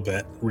a little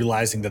bit,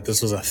 realizing that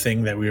this was a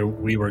thing that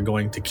we were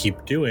going to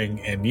keep doing,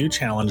 and you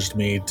challenged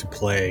me to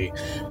play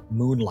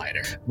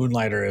Moonlighter.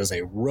 Moonlighter is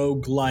a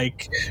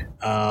roguelike.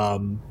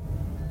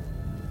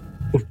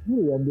 It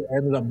really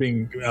ended up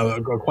being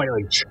a quite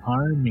like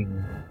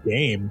charming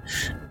game,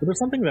 but it's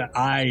something that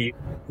I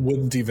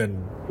wouldn't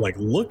even like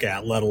look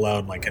at, let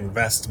alone like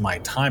invest my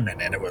time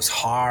in. And it was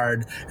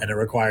hard, and it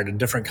required a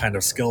different kind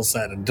of skill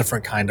set and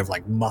different kind of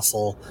like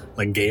muscle,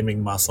 like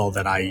gaming muscle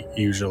that I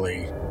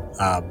usually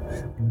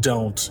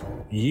don't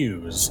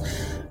use.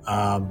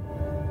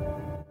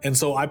 And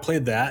so I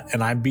played that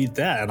and I beat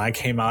that, and I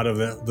came out of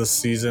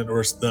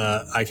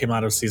I came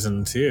out of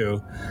season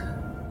 2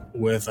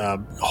 with a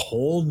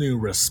whole new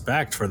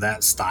respect for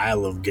that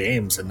style of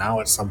games, and now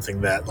it's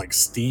something that like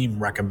Steam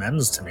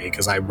recommends to me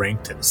because I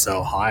ranked it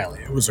so highly.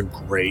 It was a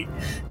great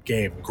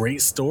game,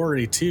 great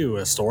story too,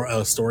 a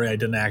story I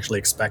didn't actually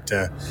expect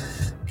to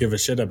give a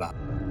shit about.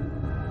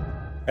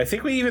 I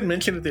think we even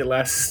mentioned it the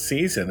last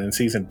season, in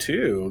season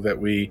 2, that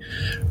we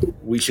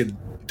should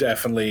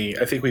definitely,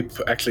 I think we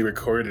actually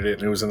recorded it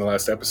and it was in the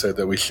last episode,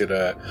 that we should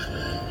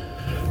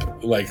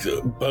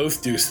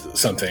both do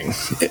something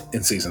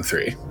in season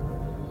 3.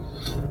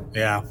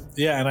 Yeah,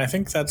 and I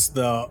think that's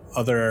the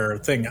other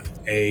thing.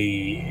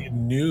 A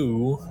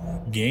new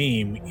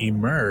game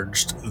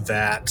emerged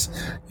that,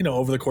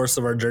 over the course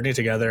of our journey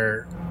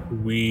together,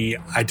 we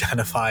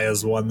identify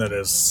as one that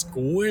is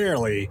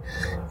squarely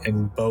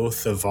in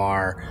both of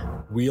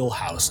our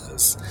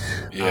wheelhouses.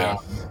 Yeah.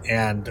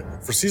 And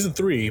for season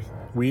 3,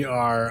 we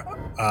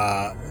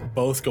are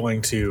both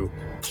going to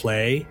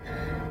play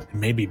and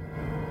maybe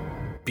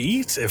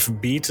beat, if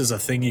beat is a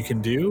thing you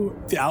can do,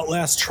 the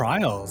Outlast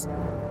Trials.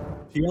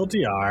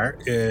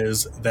 TLDR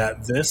is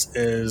that this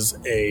is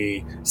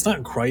it's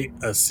not quite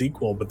a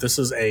sequel, but this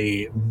is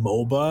a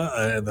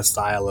MOBA in the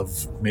style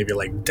of maybe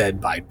like Dead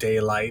by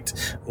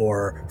Daylight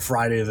or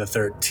Friday the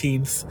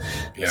 13th,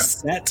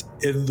 set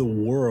in the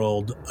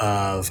world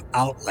of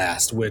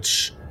Outlast,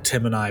 which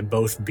Tim and I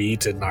both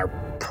beat in our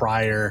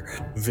prior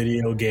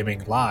video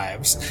gaming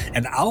lives.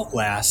 And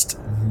Outlast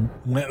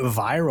went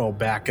viral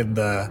back in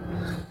the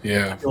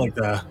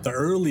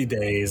early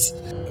days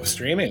of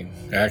streaming,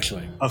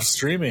 actually. Of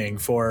streaming,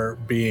 for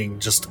being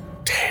just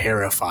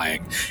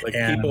terrifying. Like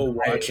people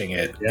watching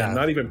it and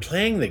not even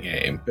playing the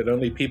game, but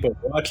only people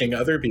watching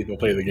other people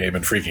play the game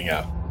and freaking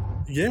out.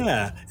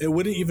 Yeah, it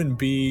wouldn't even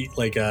be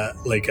like a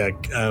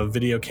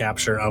video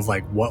capture of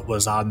like what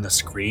was on the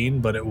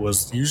screen, but it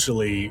was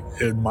usually,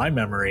 in my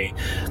memory,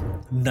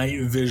 night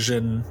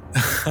vision,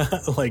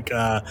 like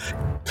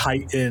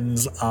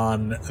Titans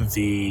on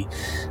the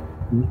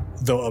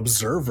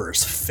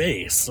observer's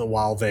face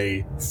while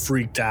they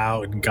freaked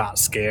out and got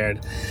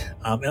scared.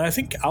 And I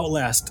think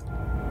Outlast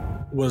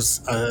was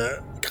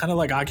kind of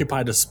like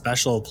occupied a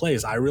special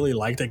place. I really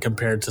liked it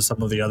compared to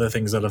some of the other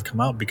things that have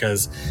come out,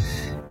 because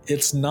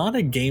it's not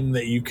a game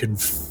that you can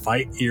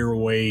fight your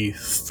way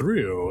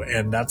through,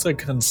 and that's a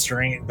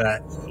constraint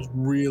that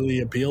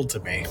really appealed to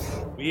me.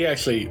 We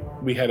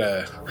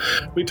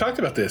talked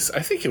about this,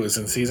 I think it was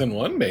in season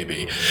 1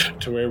 maybe,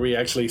 to where we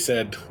actually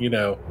said,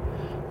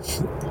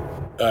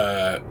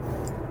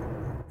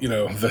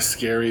 the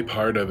scary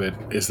part of it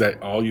is that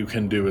all you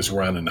can do is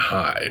run and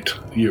hide.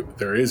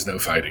 There is no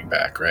fighting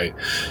back, right?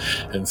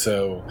 And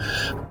so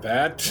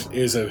that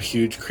is a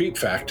huge creep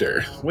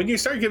factor. When you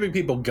start giving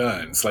people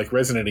guns, like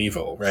Resident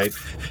Evil, right?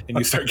 And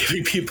you start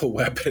giving people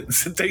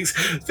weapons and things,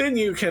 then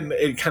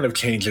it kind of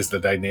changes the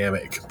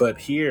dynamic. But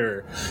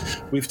here,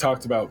 we've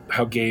talked about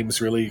how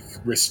games really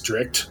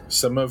restrict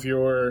some of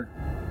your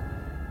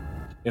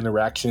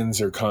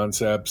interactions or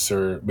concepts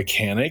or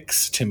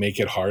mechanics to make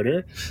it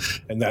harder,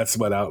 and that's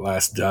what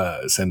Outlast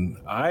does. And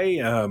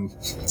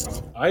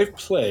I've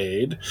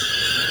played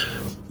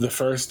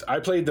I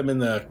played them in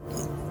the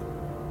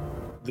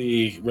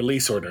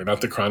release order,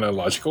 not the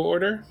chronological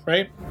order,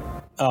 right?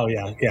 Oh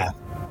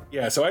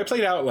yeah. So I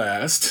played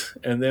Outlast,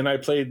 and then I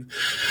played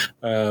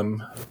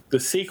the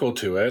sequel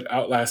to it,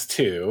 Outlast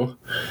 2,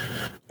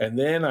 and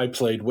then I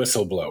played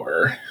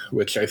Whistleblower,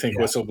 which I think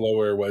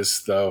Whistleblower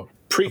was the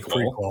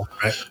prequel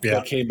right?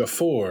 that came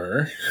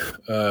before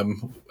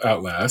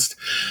Outlast.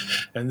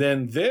 And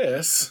then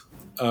this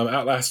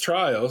Outlast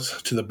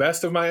Trials, to the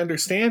best of my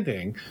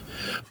understanding,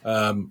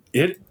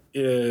 it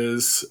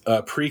is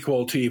a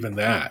prequel to even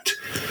that.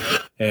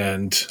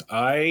 And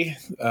I,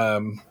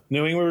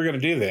 knowing we were going to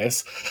do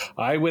this,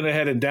 I went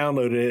ahead and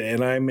downloaded it,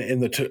 and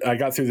I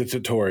got through the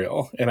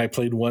tutorial, and I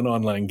played one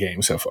online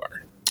game so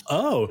far.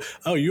 Oh,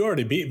 you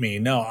already beat me.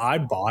 No, I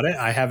bought it.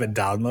 I have it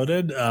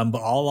downloaded.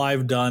 But all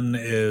I've done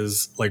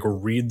is like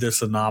read the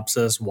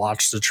synopsis,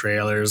 watch the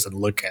trailers, and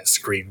look at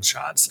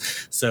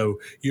screenshots. So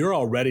you're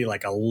already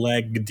like a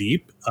leg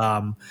deep.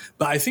 But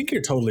I think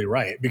you're totally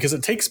right, because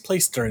it takes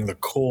place during the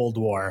Cold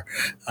War,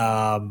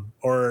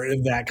 or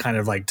in that kind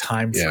of like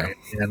time frame.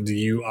 Yeah. And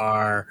you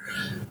are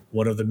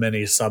one of the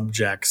many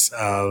subjects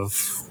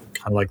of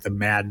kind of like the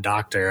mad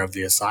doctor of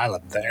the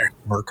asylum there,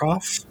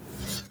 Murkoff.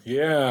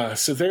 Yeah,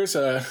 so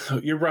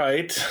you're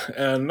right,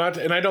 and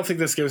I don't think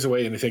this gives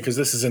away anything, because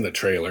this is in the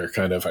trailer,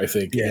 kind of, I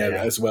think,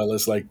 as well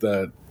as like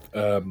the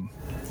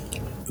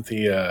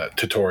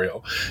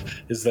tutorial,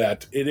 is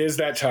that it is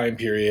that time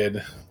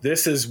period.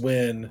 This is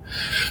when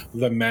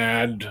the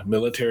mad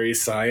military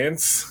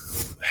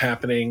science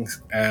happening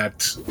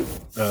at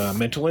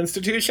mental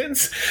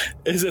institutions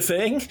is a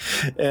thing,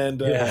 and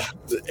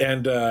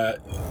the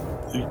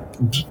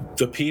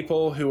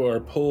people who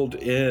are pulled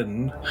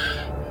in,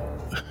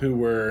 who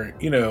were,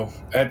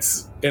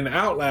 in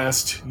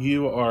Outlast,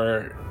 you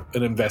are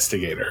an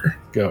investigator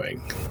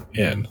going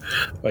in,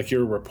 like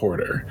you're a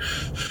reporter.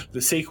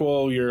 The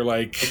sequel, you're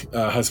like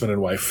a husband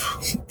and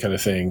wife kind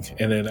of thing.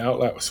 And in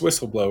Outlast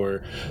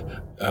Whistleblower,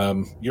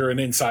 you're an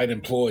inside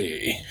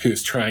employee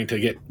who's trying to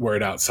get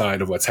word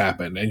outside of what's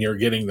happened, and you're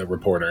getting the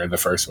reporter in the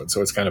first one.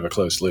 So it's kind of a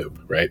closed loop,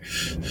 right?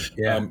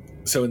 Yeah.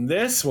 So in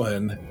this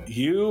one,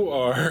 you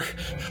are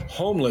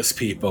homeless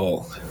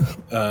people,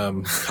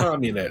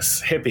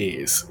 communists,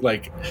 hippies,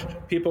 like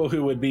people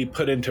who would be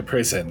put into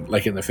prison,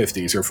 like in the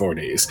 50s or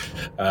 40s.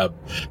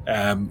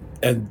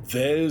 And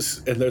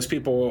those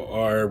people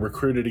are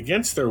recruited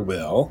against their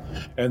will,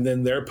 and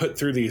then they're put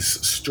through the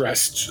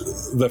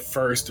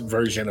first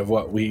version of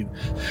what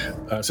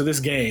so this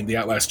game, the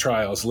Outlast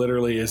Trials,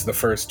 literally is the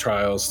first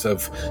trials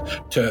of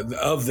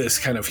this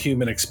kind of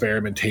human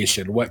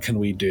experimentation. What can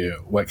we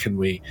do? What can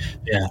we?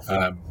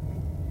 Yeah.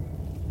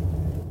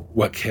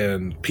 What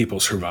can people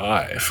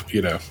survive?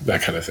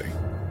 That kind of thing.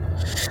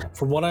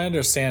 From what I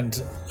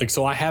understand,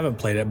 so I haven't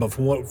played it, but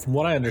from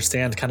what I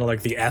understand, kind of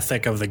like the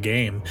ethic of the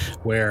game,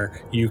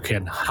 where you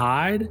can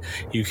hide,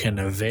 you can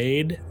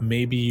evade,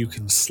 maybe you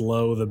can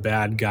slow the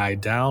bad guy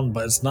down,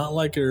 but it's not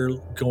like you're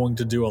going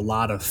to do a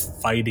lot of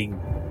fighting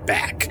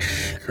back.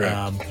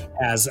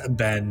 Has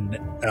been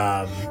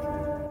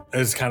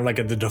is kind of like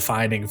the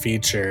defining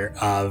feature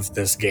of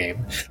this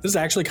game. This is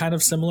actually kind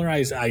of similar,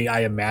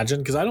 I imagine,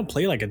 because I don't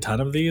play like a ton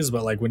of these,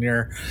 but like when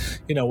you're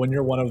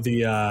one of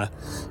the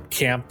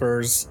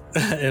campers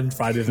in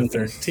Friday the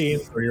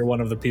 13th, or you're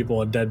one of the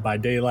people in Dead by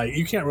Daylight,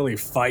 you can't really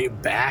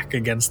fight back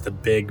against the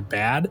big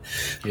bad.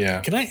 Yeah.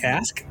 Can I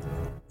ask,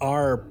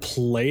 are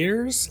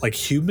players, like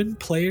human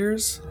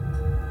players,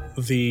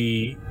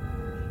 the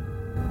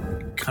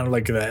kind of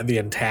like the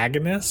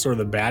antagonists or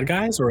the bad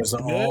guys, or is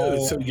it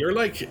all? So you're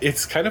like,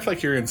 it's kind of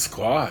like you're in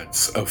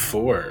squads of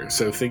 4.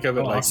 So think of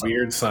it like awesome.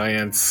 Weird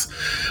Science,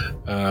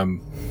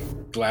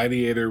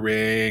 Gladiator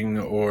Ring,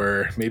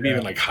 or maybe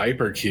even like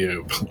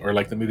Hypercube, or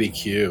like the movie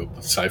Cube,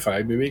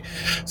 sci-fi movie.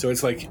 So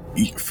it's like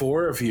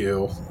 4 of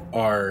you're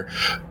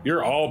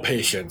all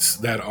patients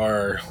that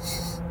are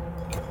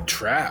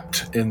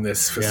trapped in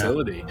this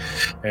facility,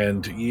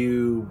 and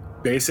you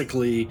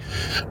basically,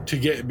 to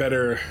get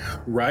better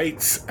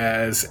rights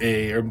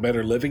or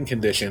better living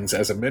conditions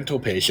as a mental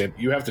patient,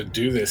 you have to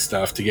do this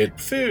stuff to get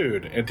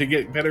food and to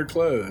get better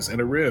clothes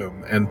and a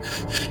room, and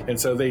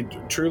so they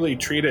truly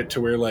treat it to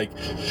where like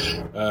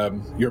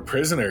you're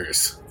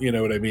prisoners, you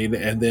know what I mean?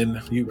 And then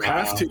you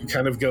have to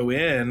kind of go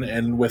in,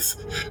 and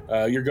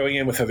you're going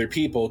in with other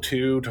people,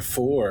 2 to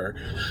 4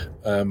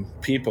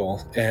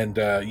 people, and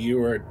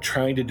you are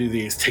trying to do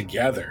these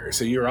together.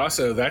 So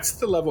that's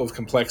the level of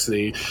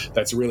complexity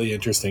that's really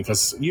interesting,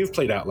 because you've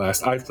played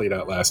Outlast, I've played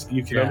Outlast.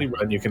 You can only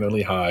run, you can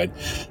only hide,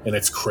 and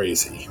it's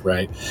crazy,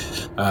 right?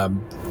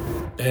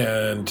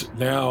 And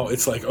now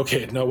it's like,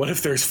 okay, now what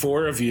if there's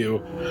 4 of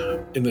you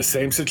in the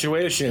same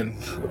situation,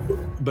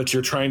 but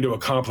you're trying to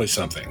accomplish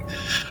something?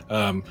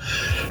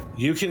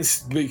 You can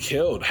be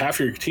killed. Half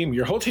your team,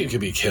 your whole team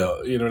can be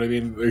killed. You know what I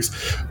mean?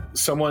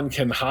 Someone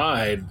can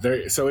hide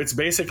there. So it's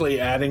basically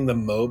adding the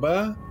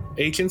MOBA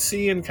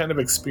agency and kind of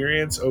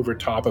experience over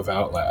top of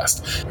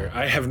Outlast.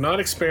 I have not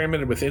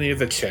experimented with any of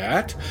the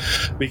chat,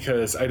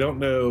 because I don't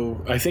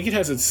know. I think it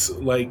has its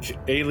like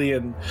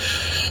Alien,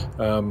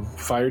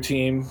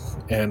 Fireteam,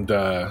 and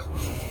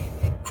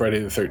Friday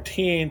the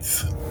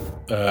 13th.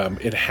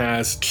 It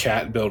has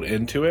chat built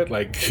into it,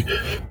 like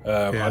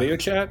audio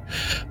chat,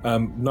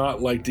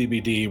 not like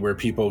DBD, where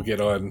people get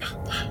on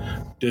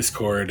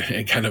Discord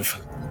and kind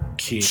of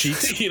cheat.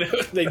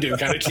 They do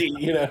kind of cheat,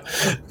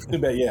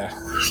 but yeah.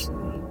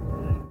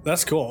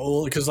 That's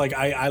cool, because like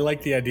I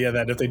like the idea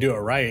that if they do it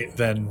right,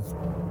 then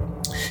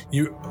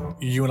you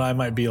and I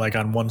might be like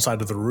on one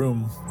side of the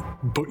room,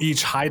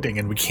 each hiding,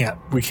 and we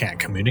can't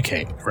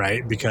communicate,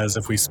 right? Because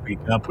if we speak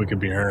up, we could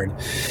be heard.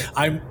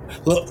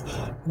 Look,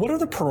 what are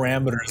the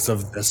parameters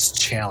of this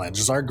challenge?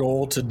 Is our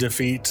goal to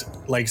defeat,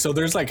 like, so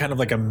there's like kind of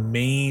like a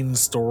main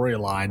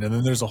storyline, and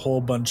then there's a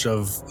whole bunch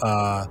of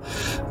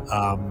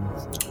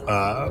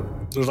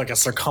there's like a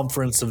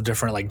circumference of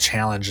different like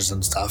challenges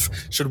and stuff.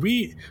 Should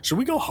we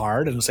go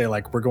hard and say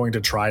like we're going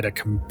to try to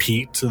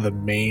compete to the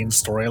main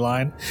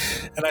storyline?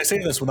 And I say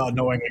this without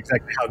knowing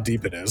exactly how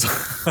deep it is.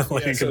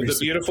 Like, yeah, so the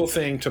beautiful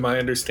thing, to my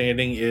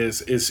understanding,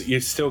 is you're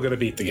still going to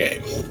beat the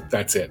game.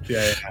 That's it.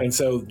 Yeah. And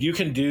so you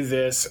can do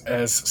this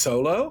as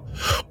solo,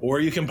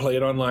 or you can play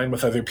it online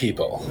with other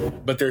people.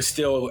 But there's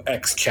still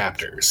X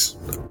chapters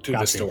to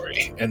the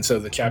story, and so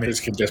the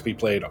chapters can just be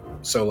played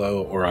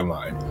solo or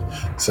online.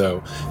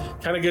 So,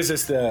 kind of gives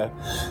us the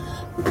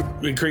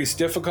increased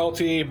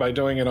difficulty by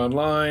doing it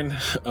online,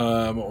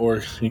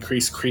 or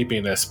increased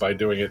creepiness by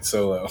doing it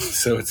solo.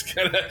 So it's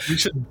kind of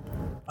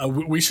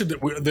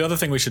the other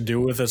thing we should do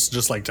with this,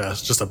 just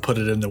to put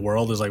it in the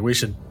world, is like we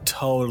should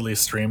totally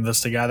stream this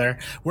together.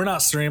 We're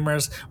not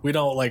streamers. We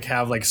don't like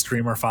have like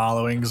streamer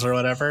followings or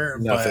whatever.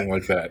 Nothing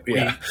like that.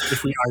 Yeah.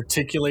 If we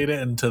articulate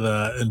it into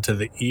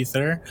the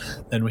ether,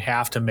 then we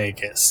have to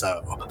make it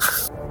so.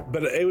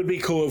 But it would be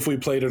cool if we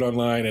played it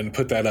online and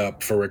put that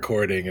up for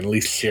recording and at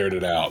least shared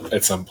it out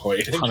at some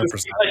point.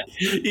 100%.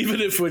 Even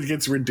if it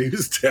gets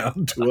reduced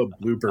down to a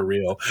blooper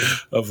reel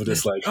of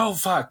just like, oh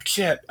fuck,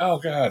 shit, oh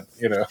god,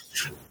 you know.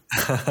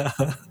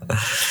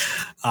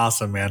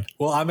 Awesome, man.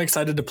 Well, I'm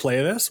excited to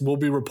play this. We'll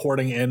be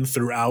reporting in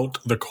throughout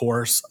the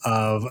course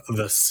of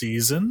the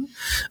season.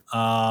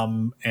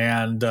 And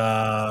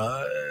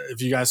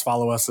if you guys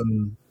follow us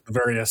in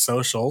various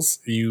socials,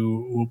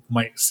 you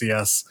might see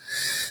us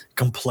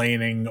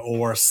complaining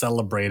or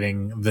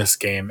celebrating this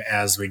game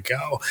as we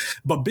go.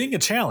 But being a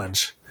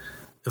challenge,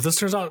 if this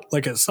turns out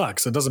like it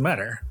sucks, it doesn't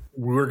matter.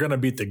 We're going to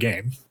beat the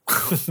game.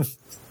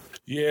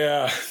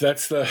 Yeah,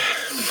 that's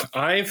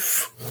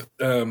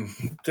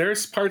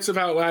there's parts of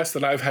Outlast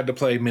that I've had to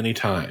play many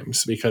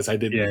times because I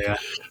didn't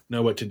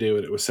know what to do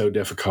and it was so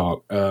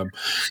difficult. And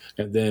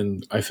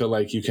then I feel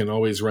like you can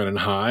always run and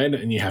hide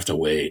and you have to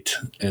wait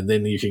and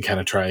then you can kind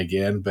of try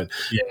again. But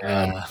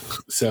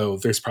so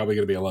there's probably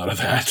going to be a lot of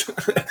that.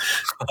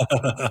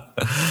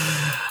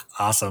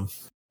 Awesome.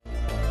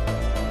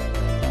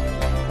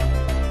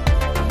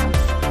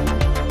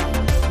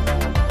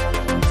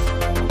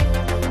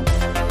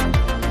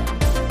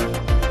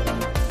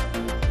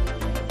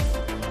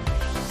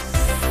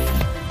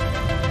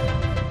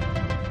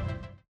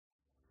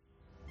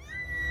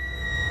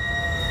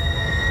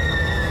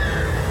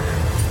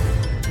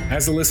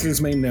 As the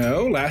listeners may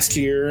know, last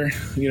year,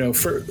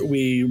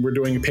 we were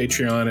doing a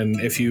Patreon, and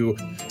if you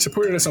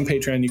supported us on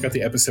Patreon, you got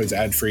the episodes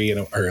ad-free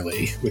and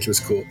early, which was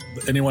cool.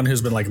 Anyone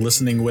who's been like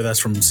listening with us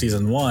from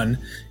season 1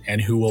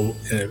 and who will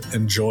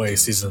enjoy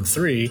season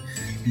 3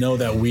 know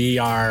that we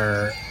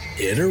are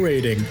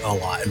iterating a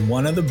lot, and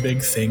one of the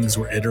big things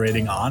we're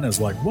iterating on is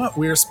like what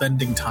we're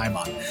spending time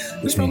on.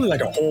 There's probably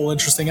like a whole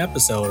interesting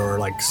episode or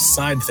like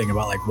side thing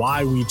about like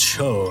why we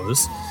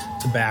chose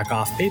to back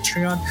off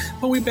Patreon,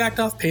 but we backed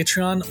off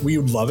Patreon. We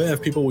would love it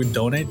if people would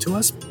donate to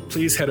us.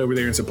 Please head over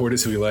there and support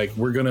us if you like.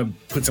 We're gonna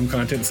put some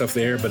content and stuff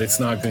there, but it's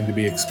not going to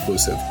be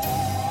exclusive.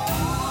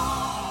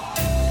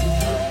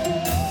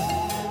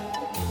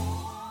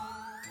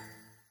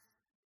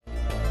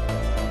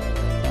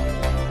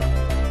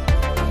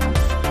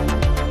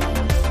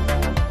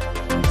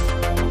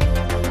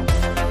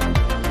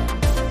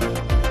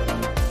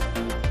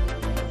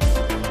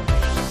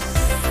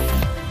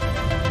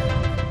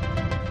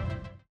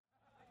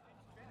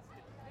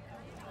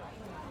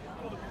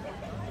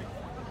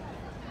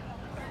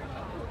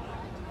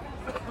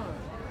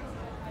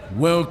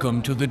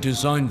 Welcome to the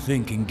Design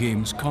Thinking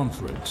Games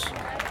Conference,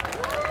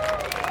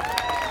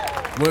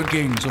 where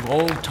games of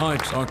all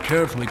types are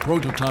carefully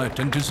prototyped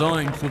and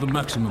designed for the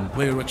maximum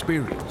player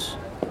experience.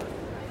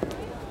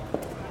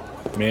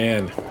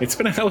 Man, it's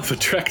been a hell of a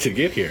trek to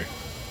get here.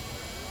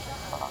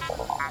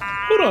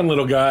 Hold on,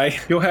 little guy.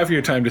 You'll have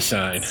your time to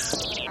shine.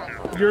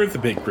 You're the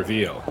big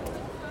reveal.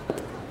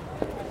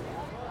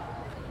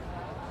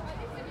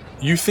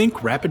 You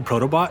think Rapid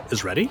Protobot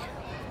is ready?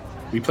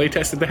 We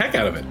playtested the heck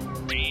out of it.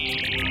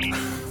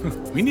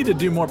 We need to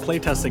do more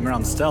playtesting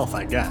around stealth,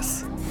 I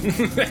guess.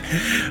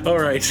 All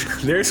right,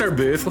 there's our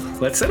booth.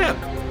 Let's set up.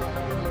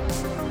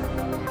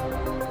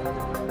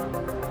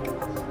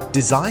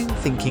 Design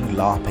Thinking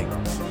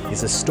LARPing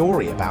is a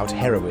story about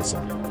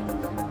heroism.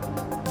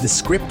 The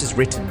script is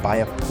written by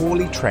a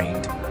poorly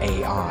trained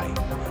AI,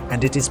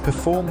 and it is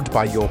performed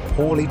by your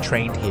poorly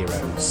trained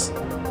heroes.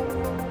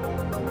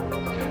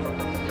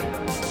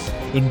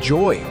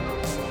 Enjoy!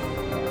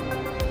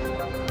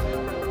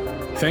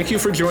 Thank you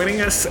for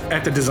joining us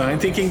at the Design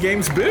Thinking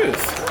Games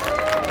booth.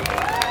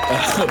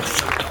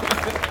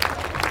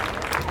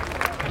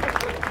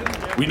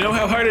 We know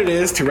how hard it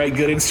is to write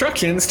good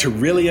instructions to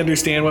really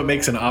understand what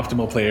makes an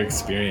optimal player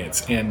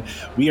experience, and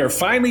we are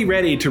finally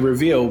ready to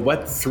reveal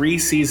what 3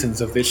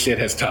 seasons of this shit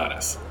has taught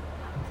us.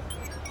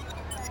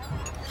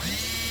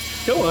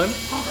 Go on.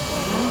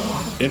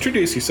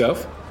 Introduce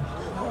yourself.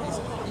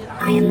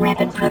 I am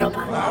Rapid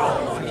Protobot.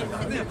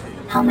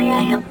 How may I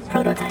help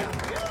Prototype?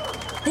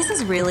 This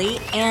is really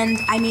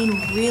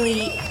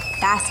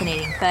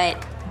fascinating,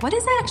 but what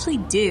does that actually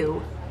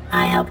do?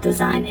 I help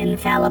design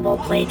infallible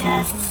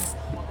playtests.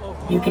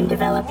 You can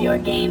develop your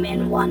game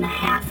in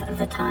 1/2 of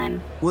the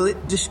time. Will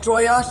it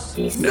destroy us?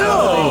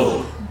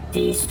 No!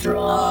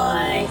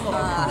 Destroy.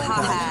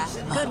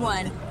 Good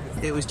one.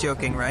 It was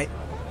joking, right?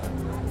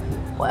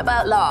 What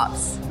about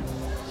LARPs?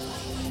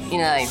 You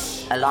know,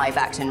 a live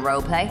action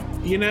roleplay?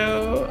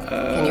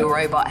 Can your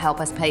robot help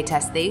us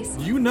playtest these?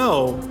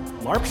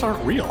 LARPs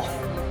aren't real.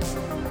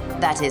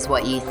 That is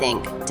what you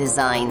think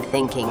design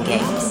thinking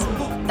games.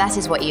 That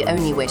is what you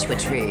only wish were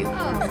true.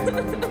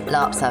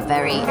 LARPs are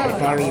very,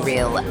 very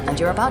real, and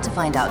you're about to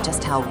find out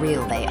just how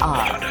real they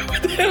are.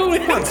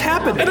 What's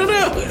happening? I don't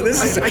know.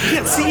 I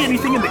can't see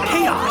anything in the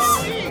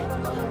chaos.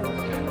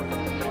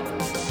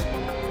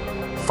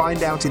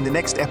 Find out in the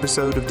next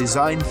episode of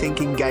Design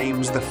Thinking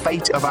Games the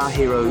fate of our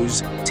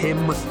heroes,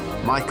 Tim,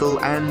 Michael,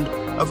 and,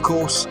 of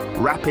course,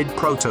 Rapid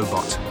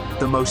Protobot,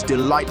 the most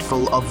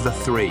delightful of the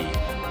three.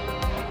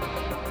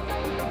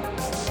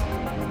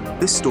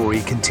 This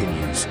story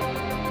continues.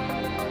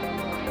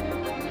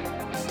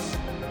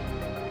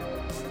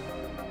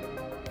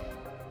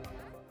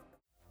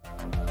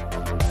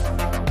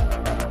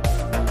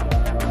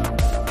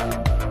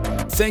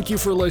 Thank you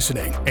for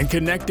listening and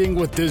connecting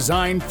with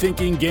Design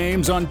Thinking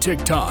Games on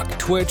TikTok,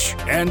 Twitch,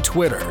 and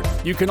Twitter.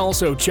 You can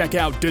also check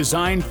out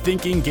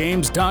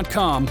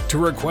designthinkinggames.com to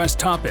request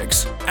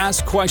topics,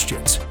 ask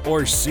questions,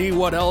 or see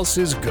what else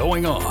is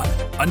going on.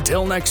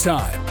 Until next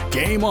time,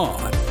 game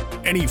on.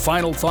 Any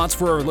final thoughts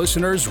for our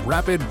listeners,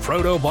 Rapid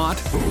Protobot?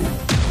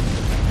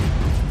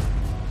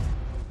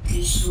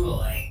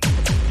 Destroy.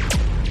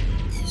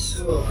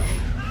 Destroy.